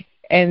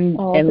 And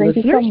thank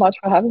you so much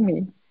for having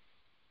me.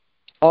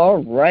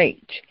 All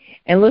right.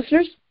 And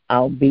listeners,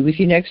 I'll be with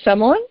you next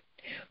time on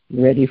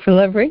Ready for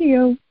Love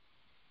Radio.